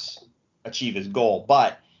Laughs achieve his goal.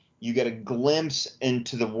 But you get a glimpse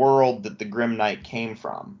into the world that the Grim Knight came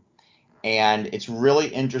from. And it's really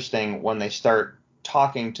interesting when they start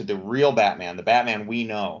talking to the real Batman, the Batman we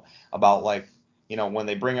know, about, like, when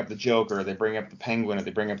they bring up the Joker, they bring up the Penguin, or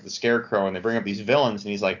they bring up the Scarecrow, and they bring up these villains,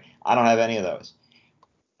 and he's like, I don't have any of those.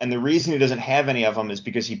 And the reason he doesn't have any of them is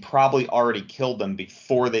because he probably already killed them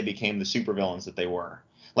before they became the supervillains that they were.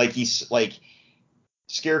 Like,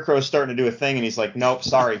 Scarecrow's starting to do a thing, and he's like, nope,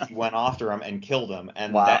 sorry, he went after him and killed him,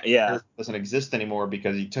 and that doesn't exist anymore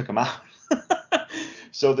because he took him out.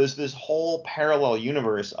 So there's this whole parallel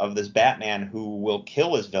universe of this Batman who will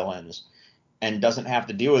kill his villains and doesn't have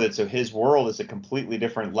to deal with it. So his world is a completely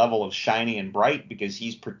different level of shiny and bright because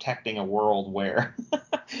he's protecting a world where, do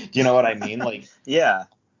you know what I mean? Like, yeah.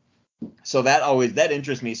 So that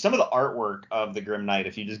interests me. Some of the artwork of the Grim Knight,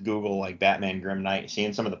 if you just Google like Batman Grim Knight,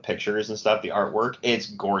 seeing some of the pictures and stuff, the artwork, it's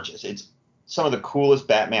gorgeous. It's some of the coolest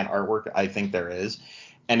Batman artwork I think there is.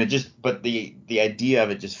 And but the idea of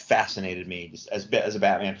it just fascinated me, just as a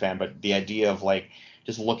Batman fan. But the idea of, like,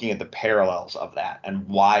 just looking at the parallels of that and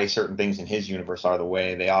why certain things in his universe are the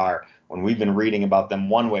way they are, when we've been reading about them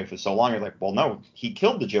one way for so long, you're like, well, no, he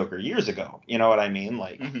killed the Joker years ago. You know what I mean?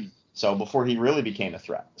 Like, mm-hmm. So before he really became a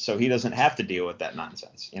threat, so he doesn't have to deal with that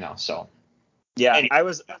nonsense, So yeah, anyway.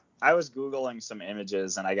 I was Googling some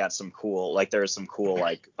images, and I got some cool, like, there's some cool,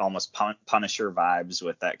 like, almost Punisher vibes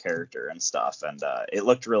with that character and stuff, and it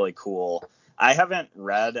looked really cool. I haven't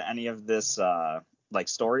read any of this like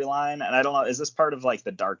storyline, and I don't know, is this part of, like,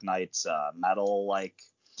 the Dark Knight's metal, like,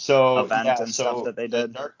 event and stuff that they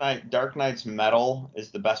did? Dark Knight's Metal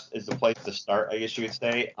is the place to start, I guess you could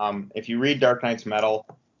say. If you read Dark Knight's Metal,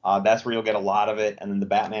 that's where you'll get a lot of it, and then the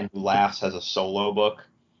Batman Who Laughs has a solo book,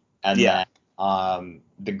 and then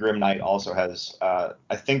the Grim Knight also has,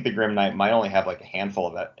 I think the Grim Knight might only have like a handful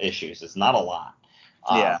of issues. It's not a lot.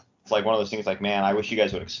 It's like one of those things like, man, I wish you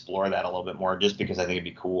guys would explore that a little bit more, just because I think it'd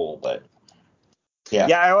be cool. But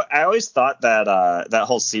yeah, I always thought that that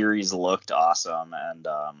whole series looked awesome, and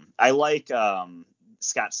I like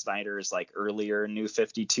Scott Snyder's, like, earlier New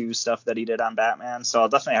 52 stuff that he did on Batman. So I'll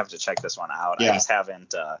definitely have to check this one out. Yeah. I just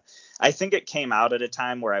haven't. I think it came out at a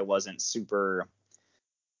time where I wasn't super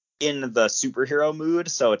in the superhero mood,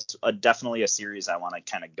 so it's definitely a series I want to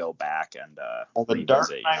kind of go back and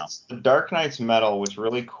revisit. The Dark Knight's Metal, what's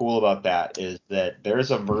really cool about that is that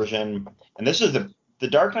there's a version, and this is the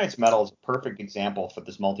Dark Knight's Metal is a perfect example for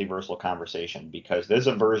this multiversal conversation, because there's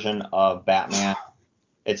a version of Batman,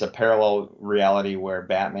 it's a parallel reality where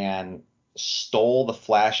Batman stole the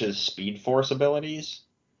Flash's Speed Force abilities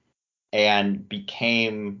and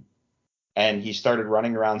he started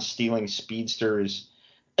running around stealing speedsters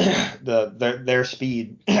their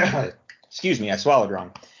speed. Excuse me, I swallowed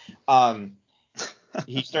wrong.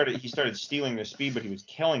 He started stealing their speed, but he was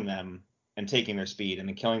killing them and taking their speed, and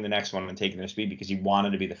then killing the next one and taking their speed, because he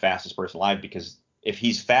wanted to be the fastest person alive, because if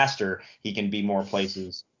he's faster, he can be more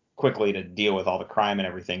places quickly to deal with all the crime and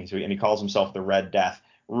everything. So, and he calls himself the Red Death.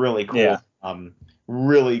 Really cool. Yeah.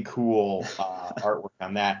 Really cool artwork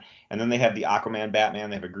on that. And then they have the Aquaman Batman,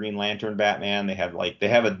 they have a Green Lantern Batman, they have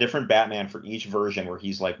a different Batman for each version, where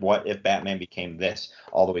he's like, what if Batman became this,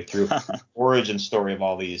 all the way through. Origin story of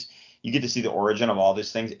all these. You get to see the origin of all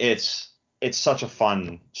these things. It's it's such a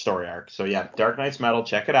fun story arc. So yeah, Dark Knight's Metal,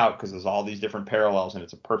 check it out because there's all these different parallels and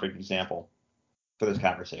it's a perfect example for this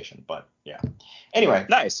conversation. But yeah. Anyway,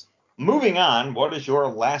 Nice. moving on, what is your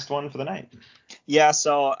last one for the night? Yeah,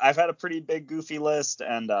 so I've had a pretty big goofy list,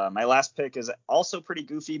 and my last pick is also pretty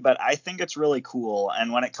goofy, but I think it's really cool.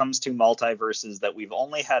 And when it comes to multiverses that we've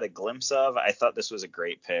only had a glimpse of, I thought this was a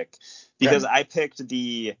great pick because I picked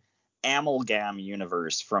the Amalgam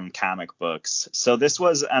universe from comic books. So this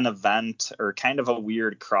was an event or kind of a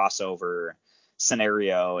weird crossover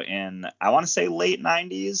scenario in, I want to say, late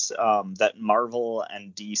 90s that Marvel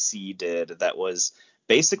and DC did that was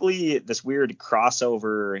basically this weird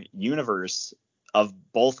crossover universe of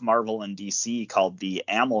both Marvel and DC called the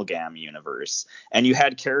Amalgam universe. And you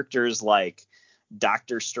had characters like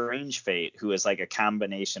Doctor Strange Fate, who is like a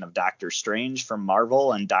combination of Doctor Strange from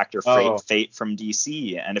Marvel and Doctor Fate from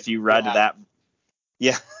DC. And if you read that,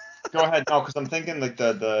 yeah. Go ahead. No, because I'm thinking like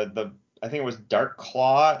the I think it was Dark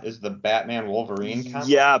Claw is the Batman Wolverine comic.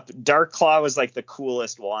 Yeah, Dark Claw was like the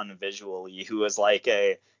coolest one visually, who was like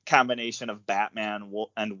a combination of Batman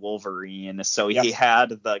and Wolverine. So he had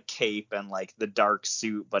the cape and like the dark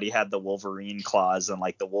suit, but he had the Wolverine claws and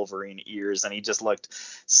like the Wolverine ears, and he just looked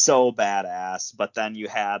so badass. But then you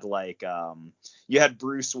had like you had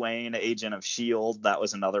Bruce Wayne, Agent of S.H.I.E.L.D. That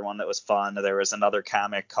was another one that was fun. There was another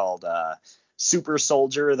comic called Super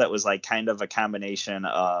Soldier that was like kind of a combination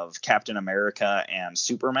of Captain America and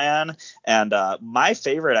Superman. And my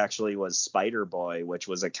favorite actually was Spider-Boy, which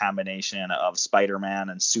was a combination of Spider-Man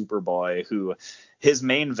and Superboy, who his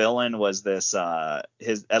main villain was this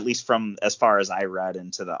his, at least from as far as I read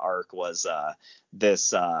into the arc, was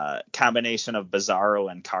this combination of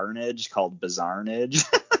Bizarro and Carnage called Bizarnage,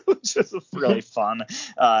 which is a really fun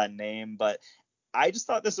name. But I just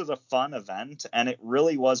thought this was a fun event, and it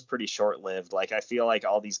really was pretty short-lived. Like, I feel like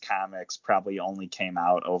all these comics probably only came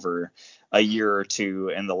out over a year or two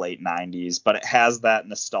in the late 90s, but it has that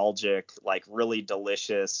nostalgic, like, really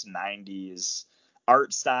delicious 90s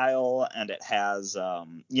art style, and it has,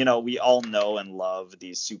 we all know and love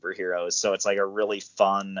these superheroes, so it's like a really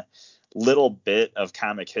fun little bit of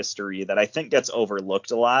comic history that I think gets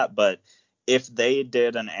overlooked a lot, but if they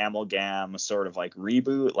did an Amalgam sort of like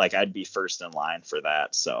reboot, like I'd be first in line for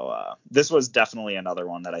that. So this was definitely another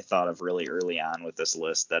one that I thought of really early on with this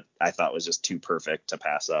list that I thought was just too perfect to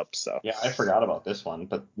pass up. So yeah, I forgot about this one,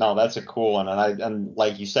 but no, that's a cool one. And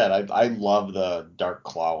like you said, I love the Dark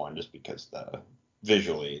Claw one just because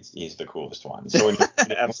visually he's the coolest one. So when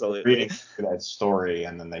you're absolutely reading that story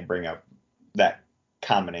and then they bring up that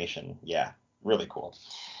combination, yeah, really cool.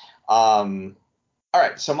 All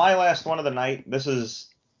right, so my last one of the night. This is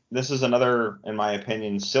another, in my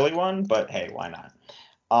opinion, silly one, but hey, why not?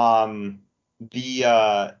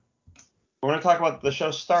 We're going to talk about the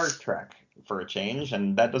show Star Trek for a change,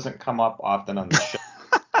 and that doesn't come up often on the show.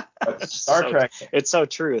 But Star Trek, it's so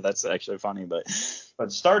true. That's actually funny, but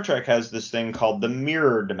Star Trek has this thing called the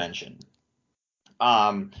mirror dimension,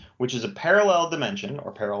 which is a parallel dimension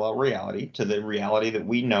or parallel reality to the reality that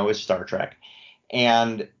we know as Star Trek,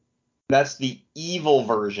 and that's the evil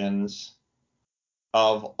versions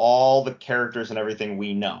of all the characters and everything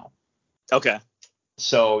we know. Okay.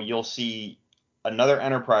 So you'll see another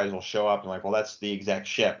Enterprise will show up and like, well, that's the exact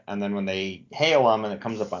ship. And then when they hail them and it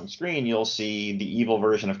comes up on screen, you'll see the evil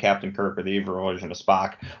version of Captain Kirk or the evil version of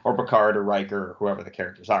Spock or Picard or Riker or whoever the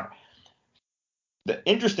characters are. The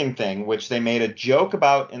interesting thing, which they made a joke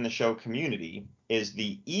about in the show Community, is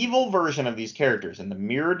the evil version of these characters in the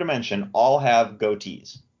mirror dimension all have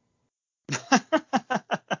goatees.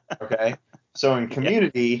 Okay, so in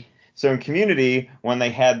Community, when they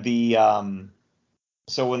had the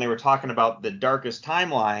so when they were talking about the darkest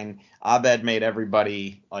timeline, Abed made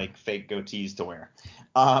everybody like fake goatees to wear.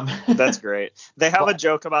 That's great. They have a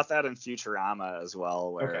joke about that in Futurama as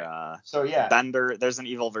well, where so yeah, Bender, there's an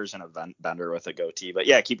evil version of Bender with a goatee, but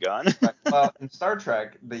yeah, keep going. Well, in Star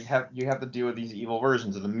Trek, you have to deal with these evil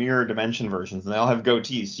versions of the mirror dimension versions, and they all have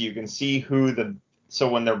goatees, so you can see so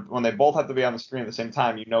when they both have to be on the screen at the same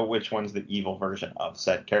time, you know which one's the evil version of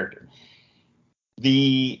said character.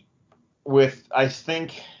 I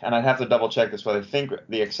think, and I'd have to double check this, but I think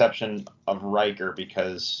the exception of Riker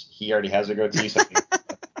because he already has a goatee. So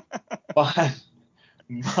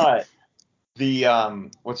but the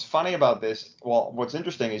what's funny about this? Well, what's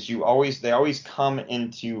interesting is they always come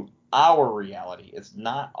into our reality. It's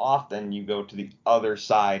not often you go to the other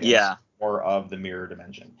side. Yeah. Or of the mirror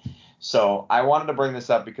dimension. So I wanted to bring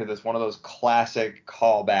this up because it's one of those classic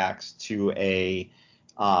callbacks to a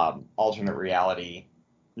alternate reality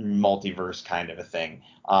multiverse kind of a thing.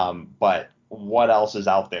 But what else is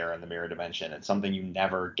out there in the mirror dimension. It's something you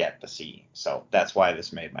never get to see. So that's why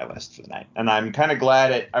this made my list for the night. And I'm kind of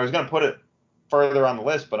glad I was going to put it further on the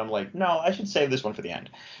list, but I'm like, no, I should save this one for the end.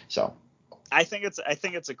 So I think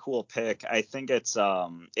it's a cool pick. I think it's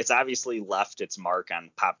obviously left its mark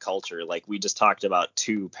on pop culture. Like we just talked about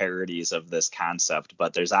 2 parodies of this concept,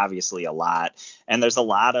 but there's obviously a lot, and there's a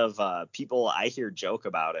lot of people I hear joke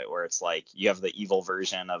about it where it's like you have the evil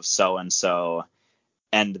version of so and so,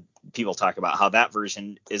 and people talk about how that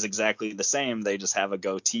version is exactly the same. They just have a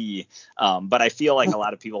goatee. But I feel like a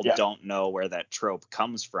lot of people don't know where that trope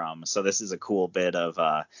comes from. So this is a cool bit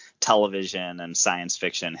of television and science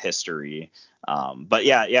fiction history. But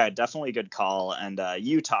yeah, definitely a good call. And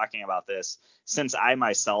you talking about this, since I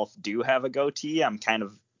myself do have a goatee, I'm kind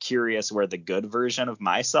of curious where the good version of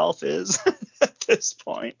myself is at this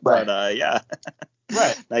point. Right. But yeah,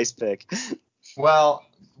 right. Nice pick. Well,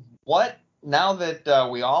 now that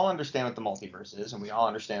we all understand what the multiverse is, and we all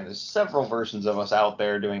understand there's several versions of us out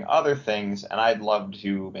there doing other things, and I'd love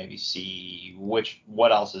to maybe see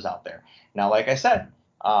what else is out there. Now, like I said,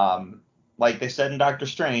 like they said in Doctor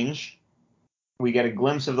Strange, we get a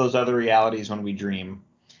glimpse of those other realities when we dream,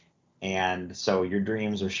 and so your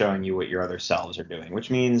dreams are showing you what your other selves are doing, which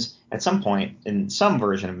means at some point in some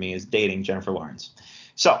version of me is dating Jennifer Lawrence.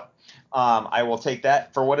 So I will take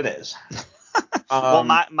that for what it is. Well,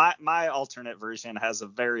 my alternate version has a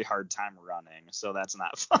very hard time running, so that's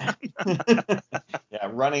not fun. Yeah,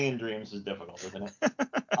 running in dreams is difficult, isn't it?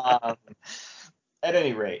 At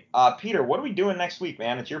any rate, Peter, what are we doing next week,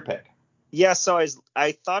 man? It's your pick. Yeah, so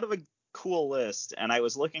I thought of a cool list, and I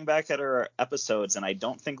was looking back at our episodes, and I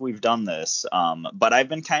don't think we've done this, but I've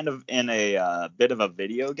been kind of in a bit of a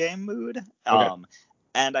video game mood. Okay.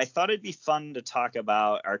 And I thought it'd be fun to talk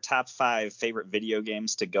about our top 5 favorite video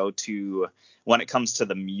games to go to when it comes to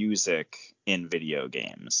the music in video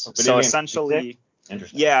games. Essentially,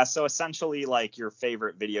 like your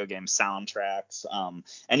favorite video game soundtracks.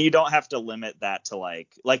 And you don't have to limit that to like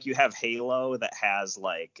you have Halo that has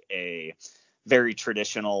like a very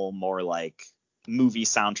traditional, more like movie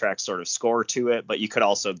soundtrack sort of score to it, but you could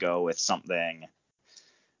also go with something.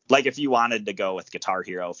 Like if you wanted to go with Guitar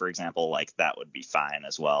Hero, for example, like that would be fine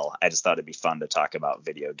as well. I just thought it'd be fun to talk about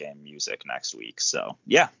video game music next week. So,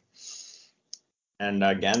 yeah. And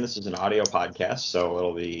again, this is an audio podcast, so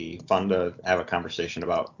it'll be fun to have a conversation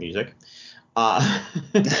about music.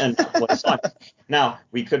 And play songs. Now,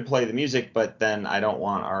 we could play the music, but then I don't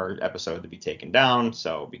want our episode to be taken down.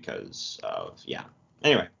 So because of,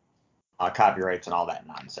 Anyway. Copyrights and all that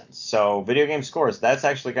nonsense. So video game scores, that's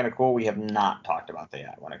actually kind of cool. We have not talked about that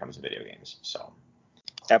yet when it comes to video games. So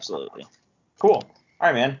absolutely. Cool. All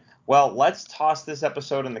right, man. Well, let's toss this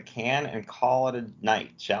episode in the can and call it a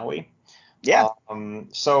night, shall we? Yeah.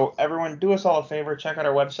 So everyone, do us all a favor. Check out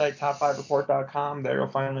our website, top5report.com. There you'll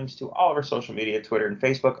find links to all of our social media, Twitter and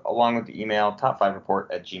Facebook, along with the email,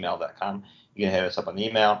 top5report@gmail.com. You can hit us up on the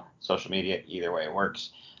email, social media, either way it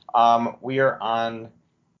works. We are on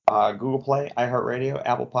Google Play, iHeartRadio,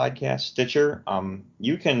 Apple Podcasts, Stitcher.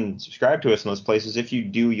 You can subscribe to us in those places. If you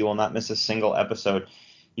do, you will not miss a single episode.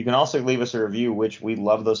 You can also leave us a review, which we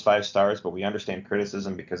love those 5 stars, but we understand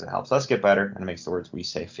criticism because it helps us get better and it makes the words we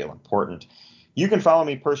say feel important. You can follow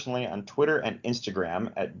me personally on Twitter and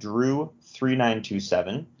Instagram at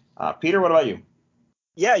Drew3927. Peter, what about you?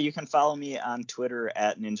 Yeah, you can follow me on Twitter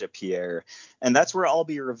at NinjaPierre, and that's where I'll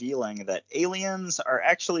be revealing that aliens are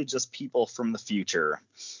actually just people from the future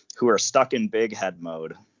who are stuck in big head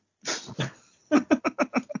mode.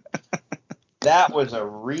 That was a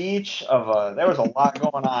reach of there was a lot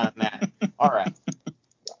going on in that. All right.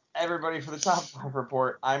 Everybody, for the Top 5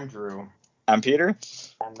 Report, I'm Drew. I'm Peter.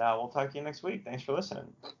 And we'll talk to you next week. Thanks for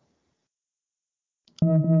listening.